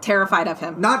am terrified of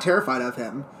him. Not terrified of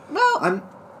him. Well,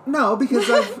 No, because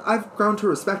I've grown to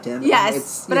respect him.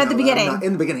 Yes, but at the beginning.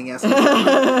 In the beginning, yes.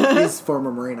 He's a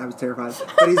former Marine. I was terrified.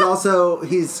 But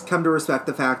he's come to respect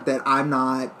the fact that I'm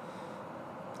not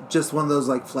just one of those,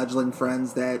 like, fledgling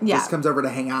friends that just comes over to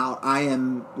hang out. I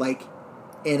am, like,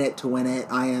 in it to win it.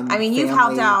 You've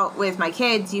helped out with my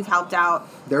kids. You've helped out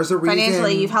There's a reason,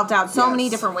 financially. You've helped out so many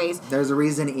different ways. There's a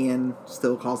reason Ian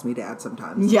still calls me dad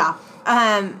sometimes. Yeah.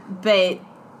 But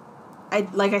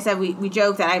like I said, we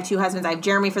joke that I have 2 husbands. I have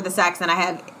Jeremy for the sex, and I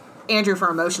have Andrew for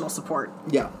emotional support.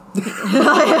 Yeah. And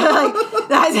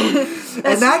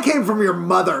that came from your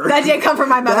mother. That did come from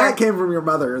my mother. That came from your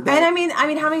mother. And I mean,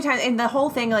 how many times, and the whole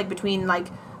thing, like, between, like,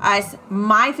 us,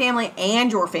 my family,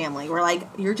 and your family, we're like,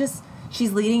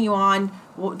 she's leading you on.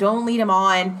 Well, don't lead him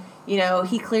on. You know,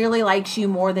 he clearly likes you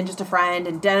more than just a friend,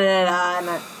 and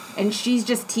da-da-da-da, and she's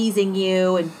just teasing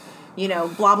you, and, you know,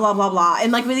 blah, blah, blah, blah.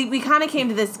 And, like, we kind of came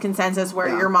to this consensus where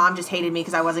your mom just hated me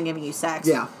because I wasn't giving you sex.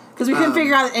 Yeah. Because we couldn't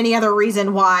figure out any other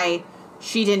reason why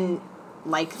she didn't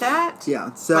like that.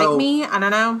 Yeah. So, like me, I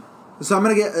don't know. So I'm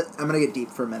gonna get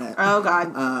deep for a minute. Oh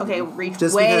God. Okay, reach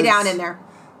way down in there.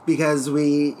 Because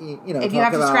we, if you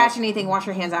have to scratch anything, wash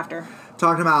your hands after.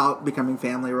 Talking about becoming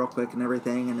family real quick and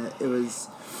everything, and it was,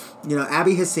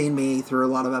 Abby has seen me through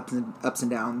a lot of ups and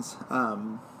downs.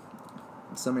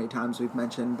 So many times we've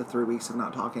mentioned the 3 weeks of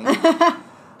not talking.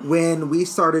 When we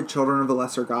started Children of the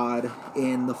Lesser God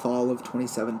in the fall of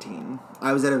 2017,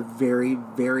 I was at a very,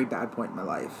 very bad point in my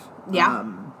life. Yeah.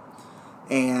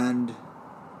 And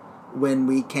when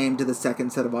we came to the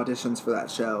second set of auditions for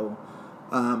that show,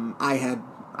 I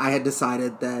had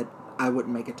decided that I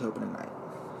wouldn't make it to opening night.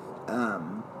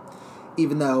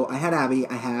 Even though I had Abby,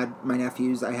 I had my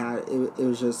nephews, it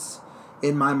was just,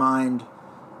 in my mind,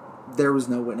 there was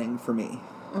no winning for me.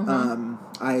 Mm-hmm.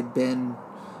 I had been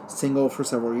single for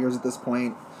several years at this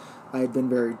point. I had been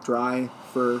very dry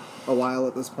for a while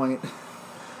at this point.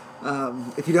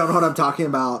 If you don't know what I'm talking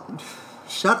about,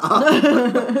 shut up.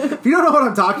 If you don't know what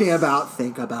I'm talking about,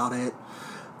 think about it.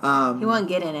 You won't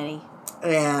get in any.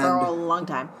 And for a long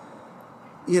time.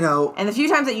 And the few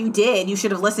times that you did, you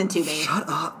should have listened to me. Shut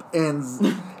up. And,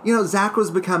 Zach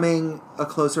was becoming a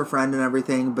closer friend and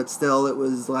everything, but still it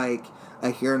was like a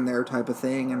here and there type of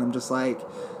thing. And I'm just like,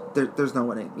 there's no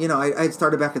winning. I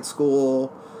started back at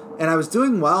school and I was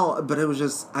doing well, but it was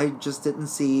just, I just didn't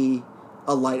see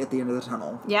a light at the end of the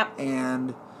tunnel. Yep.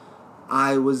 And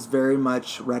I was very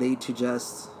much ready to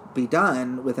just be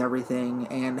done with everything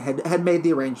and had made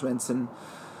the arrangements and,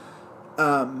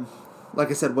 like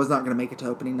I said, was not going to make it to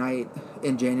opening night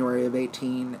in January of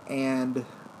 18. And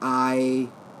I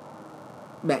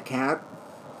met Kat,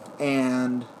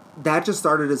 and that just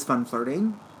started as fun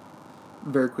flirting.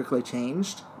 Very quickly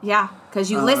changed. Yeah,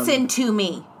 because you listened to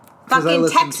me. Fucking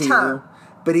text her. You.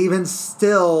 But even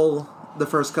still, the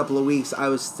first couple of weeks, I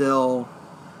was still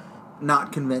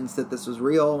not convinced that this was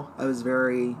real. I was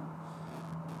very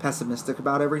pessimistic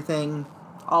about everything.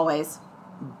 Always.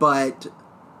 But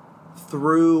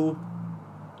through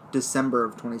December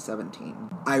of 2017,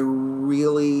 I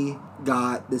really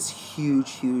got this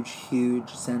huge, huge,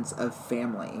 huge sense of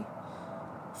family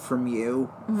from you,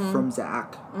 from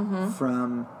Zach,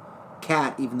 from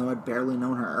Kat, even though I'd barely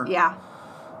known her. Yeah.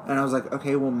 And I was like,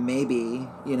 okay, well, maybe,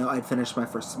 I'd finished my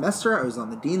first semester. I was on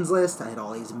the dean's list. I had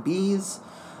all A's and B's.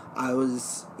 I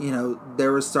was,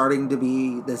 there was starting to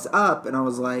be this up, and I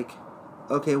was like,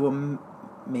 okay, well,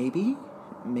 maybe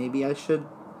I should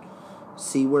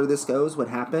see where this goes, what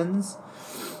happens.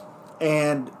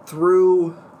 And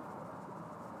through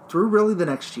really the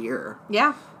next year,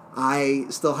 I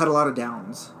still had a lot of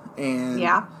downs. And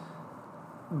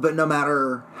but no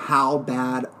matter how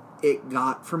bad it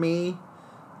got for me,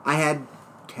 I had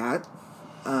Kat,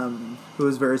 who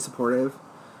was very supportive.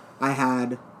 I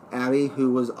had Abby,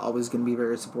 who was always going to be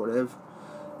very supportive.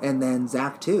 And then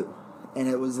Zach, too. And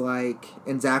it was like,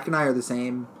 and Zach and I are the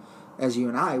same as you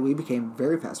and I. We became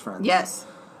very fast friends. Yes.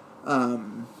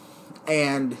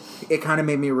 And it kind of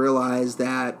made me realize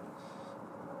that,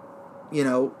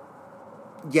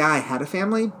 I had a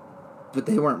family, but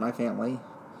they weren't my family.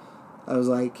 I was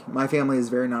like, my family is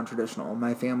very non-traditional.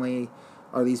 My family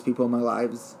are these people in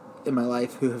my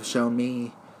life who have shown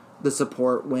me the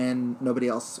support when nobody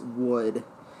else would.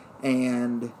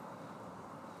 And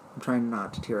I'm trying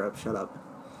not to tear up. Shut up.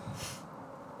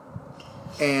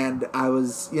 And I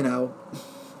was, you know,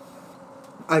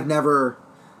 I've never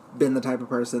been the type of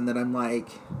person that I'm like,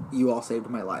 you all saved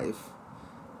my life,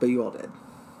 but you all did.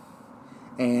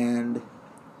 And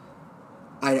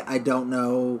I don't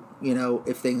know, you know,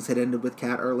 if things had ended with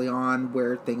Kat early on,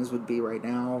 where things would be right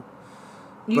now.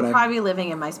 You'd probably be living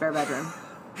in my spare bedroom.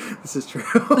 This is true.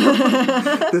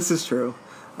 This is true.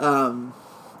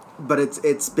 But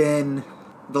it's been,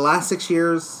 the last 6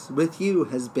 years with you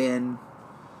has been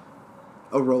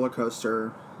a roller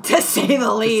coaster. To say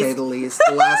the least. To say the least.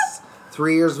 The last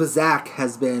 3 years with Zach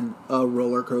has been a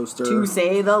roller coaster. To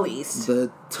say the least.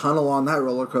 The tunnel on that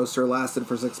roller coaster lasted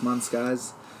for 6 months,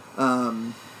 guys.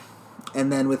 And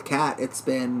then with Kat, it's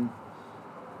been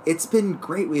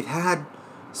great. We've had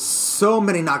so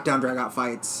many knockdown, drag-out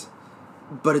fights,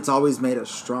 but it's always made us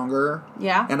stronger.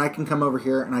 Yeah. And I can come over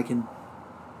here and I can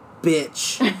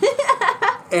bitch.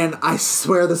 And I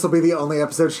swear this will be the only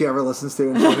episode she ever listens to,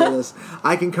 and she'll hear this.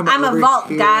 I can come over here. I'm a vault,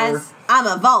 guys. I'm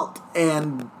a vault.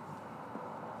 And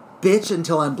bitch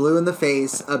until I'm blue in the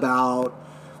face about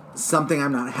something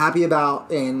I'm not happy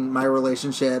about in my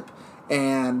relationship.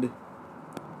 And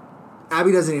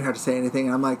Abby doesn't even have to say anything.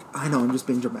 And I'm like, I know, I'm just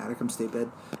being dramatic. I'm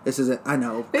stupid. This isn't, I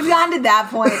know. We've gotten to that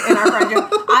point in our friendship.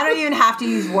 I don't even have to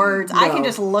use words. No. I can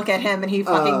just look at him and he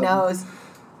fucking knows.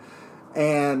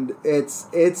 And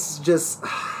it's just,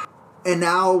 and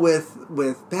now with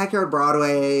Backyard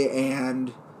Broadway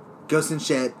and Ghost and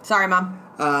Shit. Sorry,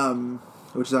 Mom.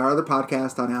 Which is our other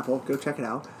podcast on Apple. Go check it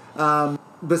out.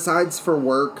 Besides for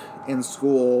work and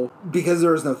school, because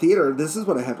there is no theater, this is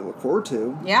what I have to look forward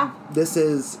to. Yeah. This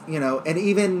is, you know, and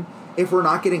even if we're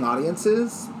not getting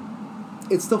audiences,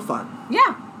 it's still fun.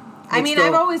 Yeah. I mean,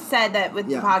 I've always said that with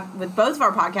with both of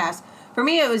our podcasts, for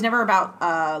me, it was never about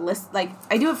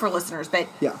I do it for listeners, but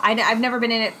I've never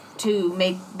been in it to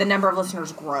make the number of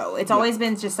listeners grow. It's always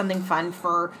been just something fun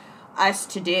for us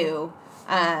to do,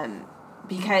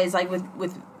 because like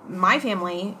with my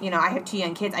family, you know, I have 2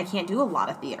 young kids. I can't do a lot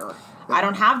of theater. I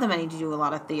don't have the money to do a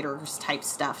lot of theater type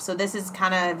stuff. So this is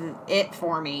kind of it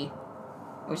for me,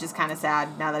 which is kind of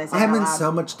sad now that I say it out loud. I'm in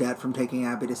so much debt from taking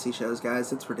Abby to see shows,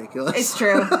 guys. It's ridiculous. It's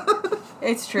true.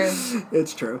 It's true.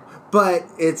 It's true. But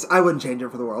I wouldn't change it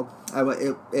for the world.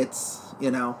 It's, you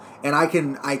know, and I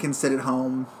can sit at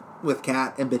home with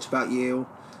Kat and bitch about you,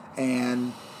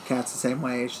 and Kat's the same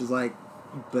way. She's like,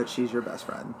 but she's your best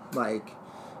friend. Like,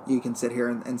 you can sit here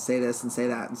and say this and say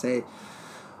that and say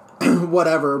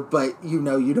whatever, but you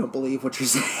know you don't believe what you're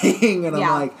saying. And I'm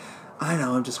like, I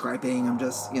know, I'm just griping. I'm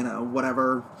just, you know,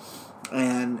 whatever.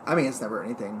 And, I mean, it's never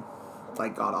anything,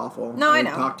 like, god-awful. No, I know.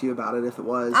 I'd talk to you about it if it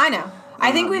was. I know.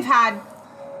 I think we've had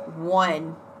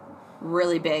one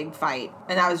really big fight,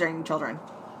 and that was during children.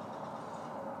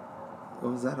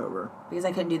 What was that over? Because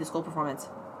I couldn't do the school performance.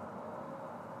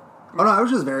 Oh, no, I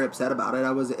was just very upset about it.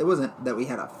 It wasn't that we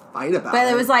had a fight about it. But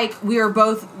it was like we were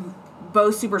both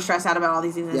super stressed out about all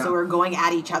these things, and so we were going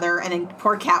at each other, and then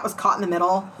poor Kat was caught in the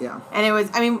middle. Yeah. And it was,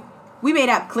 I mean, we made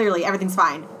up, clearly, everything's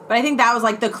fine. But I think that was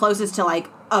like the closest to like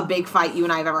a big fight you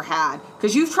and I have ever had.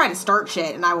 Because you've tried to start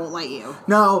shit, and I won't let you.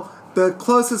 No, the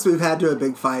closest we've had to a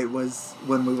big fight was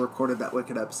when we recorded that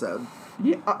Wicked episode.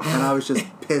 Yeah. And I was just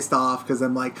pissed off because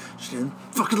I'm like, she didn't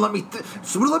fucking let me,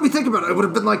 she would have let me think about it. I would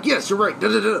have been like, yes, you're right.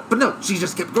 But no, she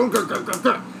just kept going.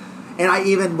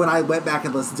 And when I went back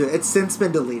and listened to it, it's since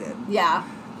been deleted. Yeah.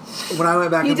 When I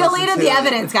went back and listened to it. You deleted the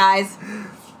evidence, guys.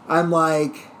 I'm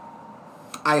like,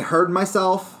 I heard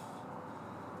myself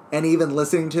and even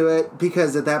listening to it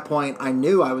because at that point I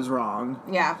knew I was wrong.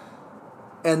 Yeah.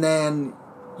 And then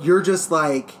you're just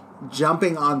like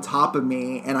jumping on top of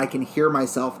me and I can hear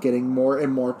myself getting more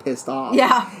and more pissed off.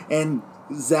 Yeah. And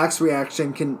Zach's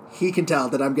reaction he can tell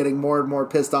that I'm getting more and more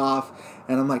pissed off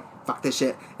and I'm like, fuck this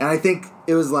shit. And I think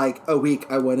it was like a week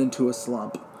I went into a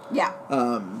slump. Yeah.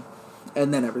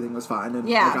 And then everything was fine and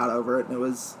I got over it and it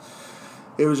was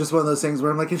just one of those things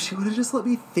where I'm like, if she would have just let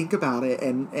me think about it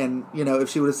and you know, if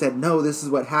she would have said, no, this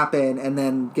is what happened and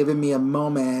then given me a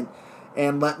moment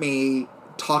and let me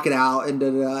talk it out and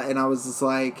and I was just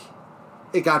like,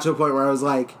 it got to a point where I was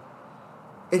like,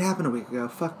 it happened a week ago.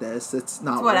 Fuck this. It's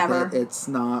not worth it. It's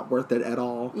not worth it at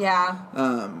all. Yeah.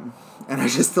 And I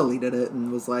just deleted it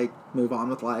and was like, move on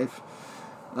with life.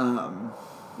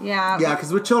 Yeah. Yeah,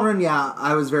 because with children,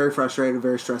 I was very frustrated,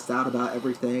 very stressed out about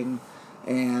everything.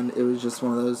 And it was just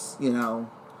one of those, you know,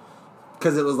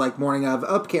 because it was like morning of,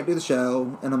 can't do the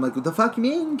show. And I'm like, what the fuck you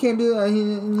mean? Can't do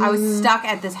it? I was stuck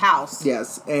at this house.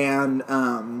 Yes. And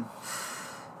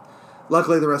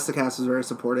luckily the rest of the cast was very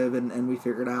supportive and we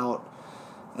figured out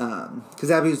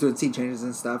Because Abby was doing scene changes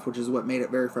and stuff, which is what made it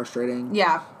very frustrating.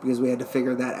 Yeah. Because we had to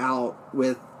figure that out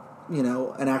with,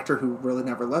 an actor who really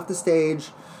never left the stage,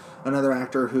 another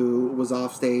actor who was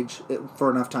off stage for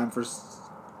enough time for,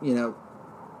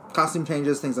 costume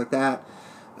changes, things like that.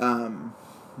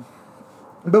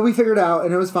 But we figured it out,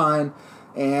 and it was fine.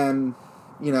 And,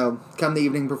 come the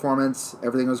evening performance,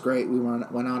 everything was great. We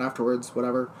went out afterwards,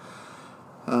 whatever.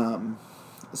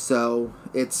 So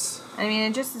it's...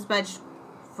 and just as much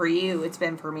for you, it's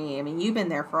been for me. You've been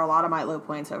there for a lot of my low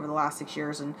points over the last 6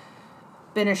 years, and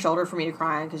been a shoulder for me to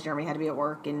cry on because Jeremy had to be at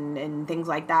work and things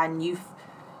like that. And you've,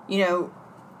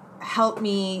 helped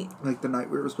me. Like the night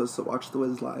we were supposed to watch The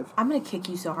Wiz live. I'm going to kick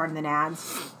you so hard in the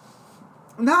nads.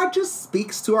 That just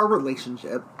speaks to our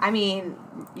relationship.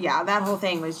 Yeah, that whole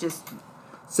thing was just...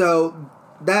 So,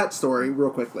 that story, real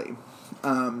quickly.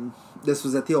 This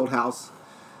was at the old house.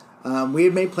 We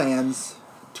had made plans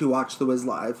to watch The Wiz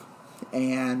live,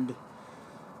 and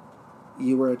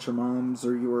you were at your mom's,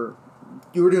 or you were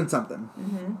doing something.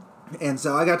 Mm-hmm. And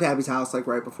so I got to Abby's house,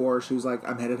 right before. She was like,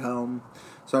 I'm headed home.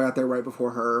 So I got there right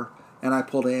before her, and I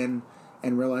pulled in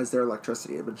and realized their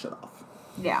electricity had been shut off.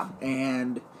 Yeah.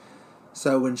 And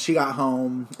so when she got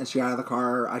home and she got out of the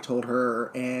car, I told her,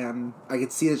 and I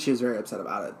could see that she was very upset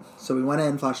about it. So we went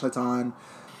in, flashlights on.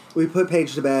 We put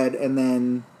Paige to bed, and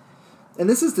then... And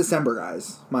this is December,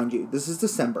 guys, mind you. This is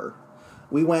December.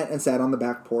 We went and sat on the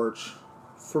back porch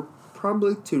for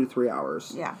probably 2 to 3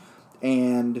 hours. Yeah.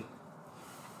 And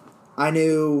I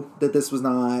knew that this was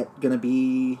not going to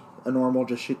be a normal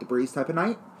just shoot the breeze type of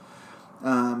night.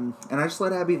 And I just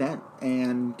let Abby vent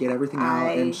and get everything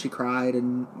out. And she cried,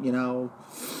 and,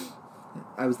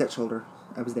 I was that shoulder.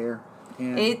 I was there.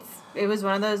 And it was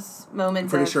one of those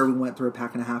moments. Pretty sure we went through a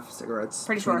pack and a half of cigarettes.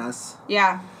 Pretty sure. Us.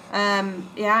 Yeah.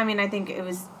 I think it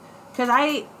was because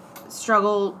I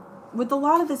struggle with a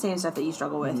lot of the same stuff that you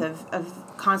struggle with,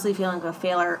 of constantly feeling like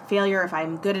a failure if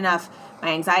I'm good enough, my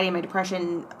anxiety, my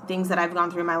depression, things that I've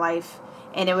gone through in my life.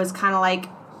 And it was kind of like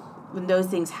when those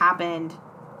things happened,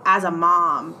 as a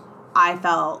mom, I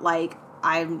felt like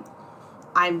I'm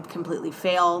completely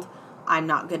failed. I'm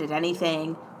not good at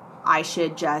anything. I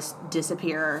should just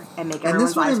disappear and make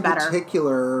everyone's lives better. And this one in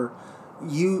particular,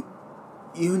 you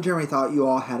and Jeremy thought you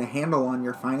all had a handle on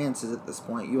your finances at this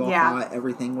point. You all thought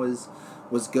everything was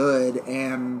good,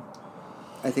 and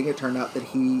I think it turned out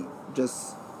that you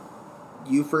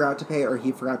forgot to pay it, or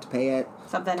he forgot to pay it.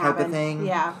 Something type happened. Of thing.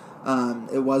 Yeah.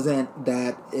 It wasn't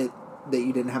that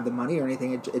you didn't have the money or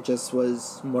anything. It just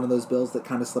was one of those bills that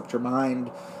kind of slipped your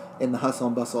mind in the hustle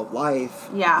and bustle of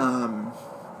life. Yeah.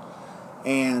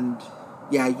 And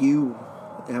yeah,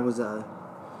 that was a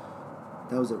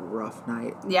rough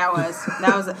night. Yeah, it was.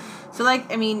 So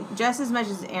just as much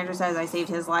as Andrew says I saved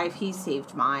his life, he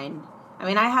saved mine.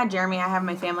 I had Jeremy, I have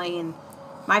my family, and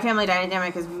my family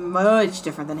dynamic is much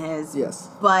different than his. Yes.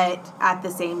 But at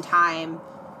the same time,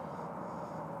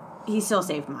 he still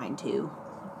saved mine too.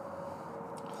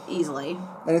 Easily.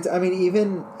 And it's,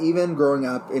 even growing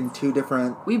up in two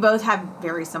different... We both have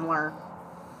very similar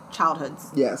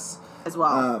childhoods. Yes. As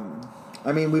well.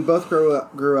 We both grew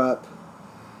up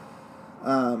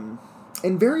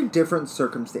in very different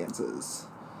circumstances.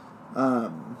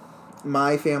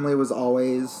 My family was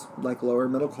always, lower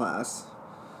middle class.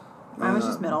 Mine was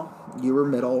just middle. You were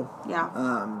middle. Yeah.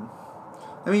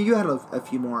 You had a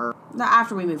few more...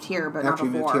 After we moved here, but not before. After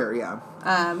you moved here, yeah.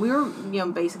 We were,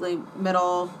 basically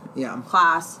middle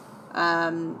class.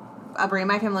 Upbringing.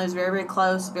 My family was very, very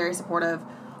close, very supportive,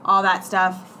 all that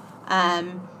stuff.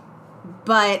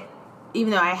 But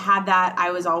even though I had that,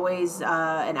 I was always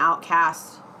an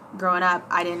outcast growing up.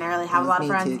 I didn't really have a lot of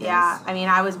friends. Too, yeah.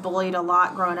 I was bullied a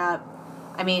lot growing up.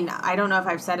 I don't know if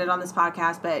I've said it on this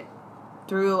podcast, but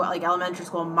through elementary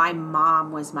school, my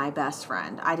mom was my best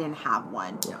friend. I didn't have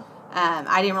one. Yeah.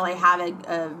 I didn't really have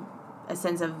a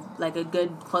sense of a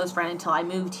good close friend until I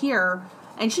moved here.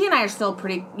 And she and I are still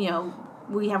pretty,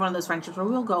 we have one of those friendships where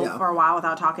we'll go for a while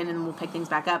without talking and we'll pick things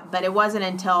back up. But it wasn't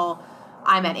until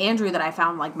I met Andrew that I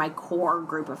found my core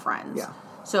group of friends. Yeah.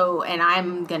 So, and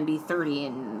I'm going to be 30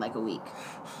 in a week.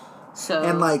 So.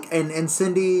 And and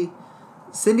Cindy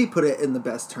put it in the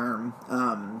best term.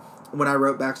 When I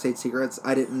wrote Backstage Secrets,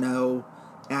 I didn't know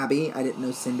Abby, I didn't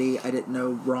know Cindy, I didn't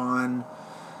know Ron.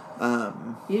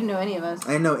 You didn't know any of us.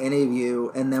 I didn't know any of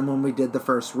you. And then when we did the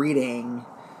first reading,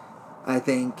 I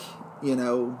think,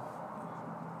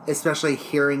 especially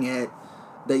hearing it,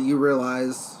 that you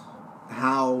realize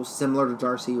how similar to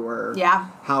Darcy you were. Yeah.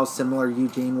 How similar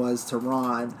Eugene was to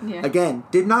Ron. Yeah. Again,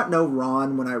 did not know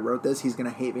Ron when I wrote this. He's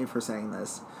going to hate me for saying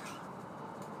this.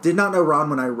 Did not know Ron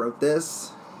when I wrote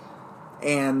this.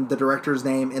 and the director's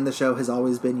name in the show has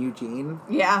always been Eugene.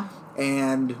 Yeah.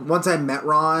 And once I met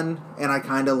Ron, and I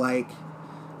kind of like,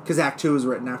 because Act 2 was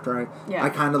written after I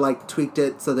kind of like tweaked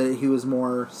it so that he was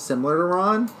more similar to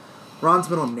Ron. Ron's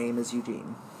middle name is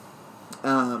Eugene.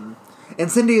 And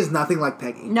Cindy is nothing like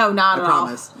Peggy. No, not at all. I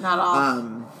promise. Not at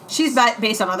all. She's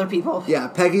based on other people. Yeah,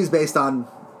 Peggy's based on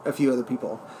a few other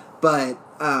people. But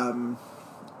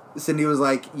Cindy was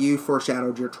like, you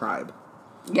foreshadowed your tribe.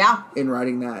 Yeah. In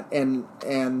writing that. And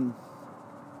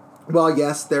well,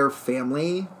 yes, they're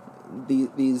family.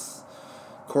 These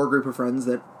core group of friends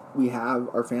that we have,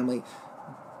 our family,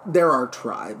 they're our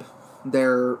tribe.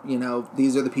 They're,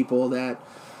 these are the people that,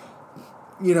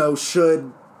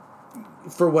 should,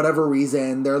 for whatever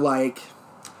reason, they're like,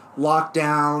 locked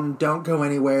down, don't go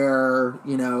anywhere,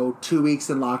 2 weeks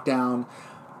in lockdown.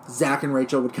 Zach and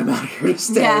Rachel would come out here to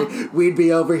stay. Yeah. We'd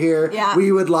be over here. Yeah.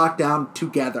 We would lock down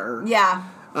together. Yeah.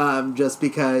 Just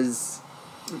because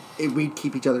we'd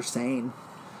keep each other sane.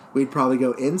 We'd probably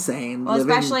go insane. Well,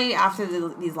 especially after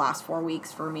these last 4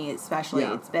 weeks for me, especially.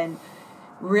 Yeah. It's been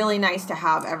really nice to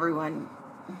have everyone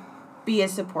be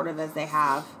as supportive as they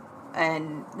have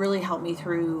and really help me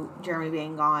through Jeremy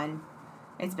being gone.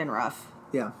 It's been rough.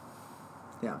 Yeah.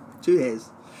 Yeah. 2 days.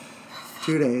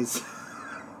 2 days.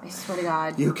 I swear to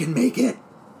God. You can make it.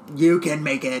 You can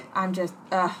make it. I'm just,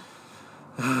 I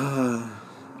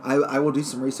will do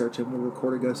some research and we'll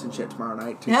record a Ghost and Shit tomorrow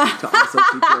night to also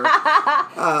feature.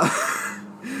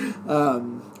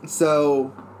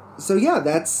 So yeah,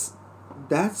 that's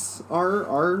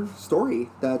our story.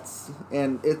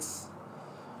 And it's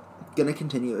gonna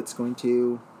continue. It's going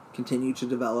to continue to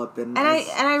develop and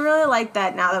I really like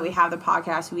that now that we have the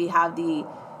podcast, we have the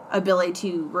ability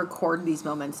to record these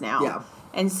moments now. Yeah.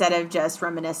 Instead of just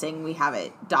reminiscing, we have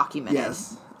it documented.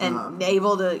 Yes. And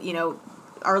able to,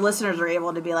 our listeners are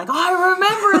able to be like, oh, I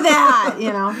remember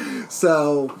that,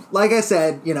 So, like I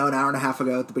said, an hour and a half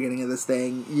ago at the beginning of this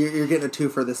thing, you're getting a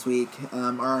twofer this week.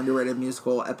 Our underrated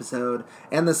musical episode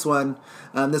and this one.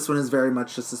 This one is very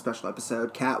much just a special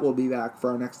episode. Kat will be back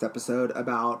for our next episode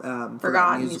about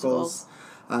Forgotten Musicals.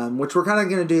 Which we're kind of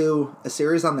going to do a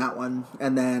series on that one.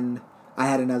 And then I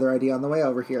had another idea on the way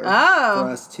over here for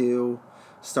us to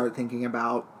start thinking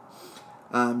about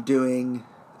doing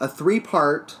a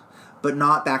 3-part, but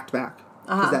not back-to-back,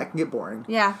 because that can get boring.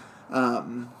 Yeah.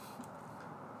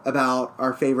 About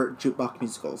our favorite jukebox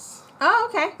musicals. Oh,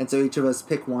 okay. And so each of us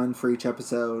pick one for each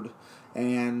episode,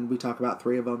 and we talk about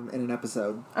 3 of them in an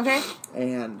episode. Okay.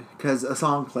 And because a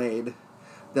song played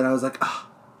that I was like,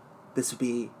 this would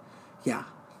be, and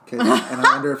I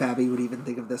wonder if Abby would even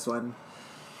think of this one.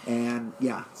 And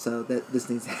so that this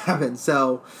needs to happen.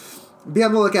 So be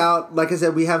on the lookout. Like I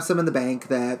said, we have some in the bank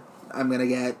that I'm going to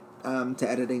get to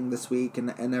editing this week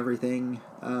and everything.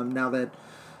 Now that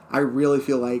I really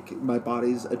feel like my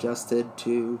body's adjusted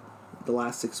to the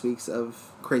last 6 weeks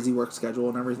of crazy work schedule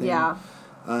and everything. Yeah.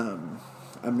 I'm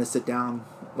going to sit down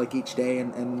like each day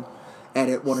and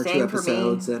edit 1 or 2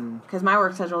 episodes. Because my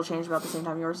work schedule changed about the same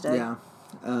time yours did. Yeah.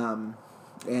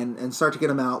 And start to get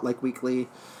them out like weekly.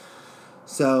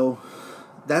 So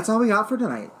that's all we got for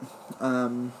tonight.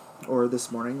 Or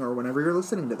this morning, or whenever you're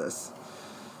listening to this.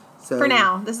 So for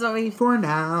now. This is what we... For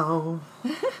now.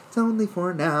 It's only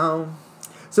for now.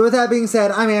 So with that being said,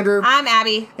 I'm Andrew. I'm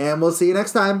Abby. And we'll see you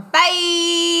next time. Bye!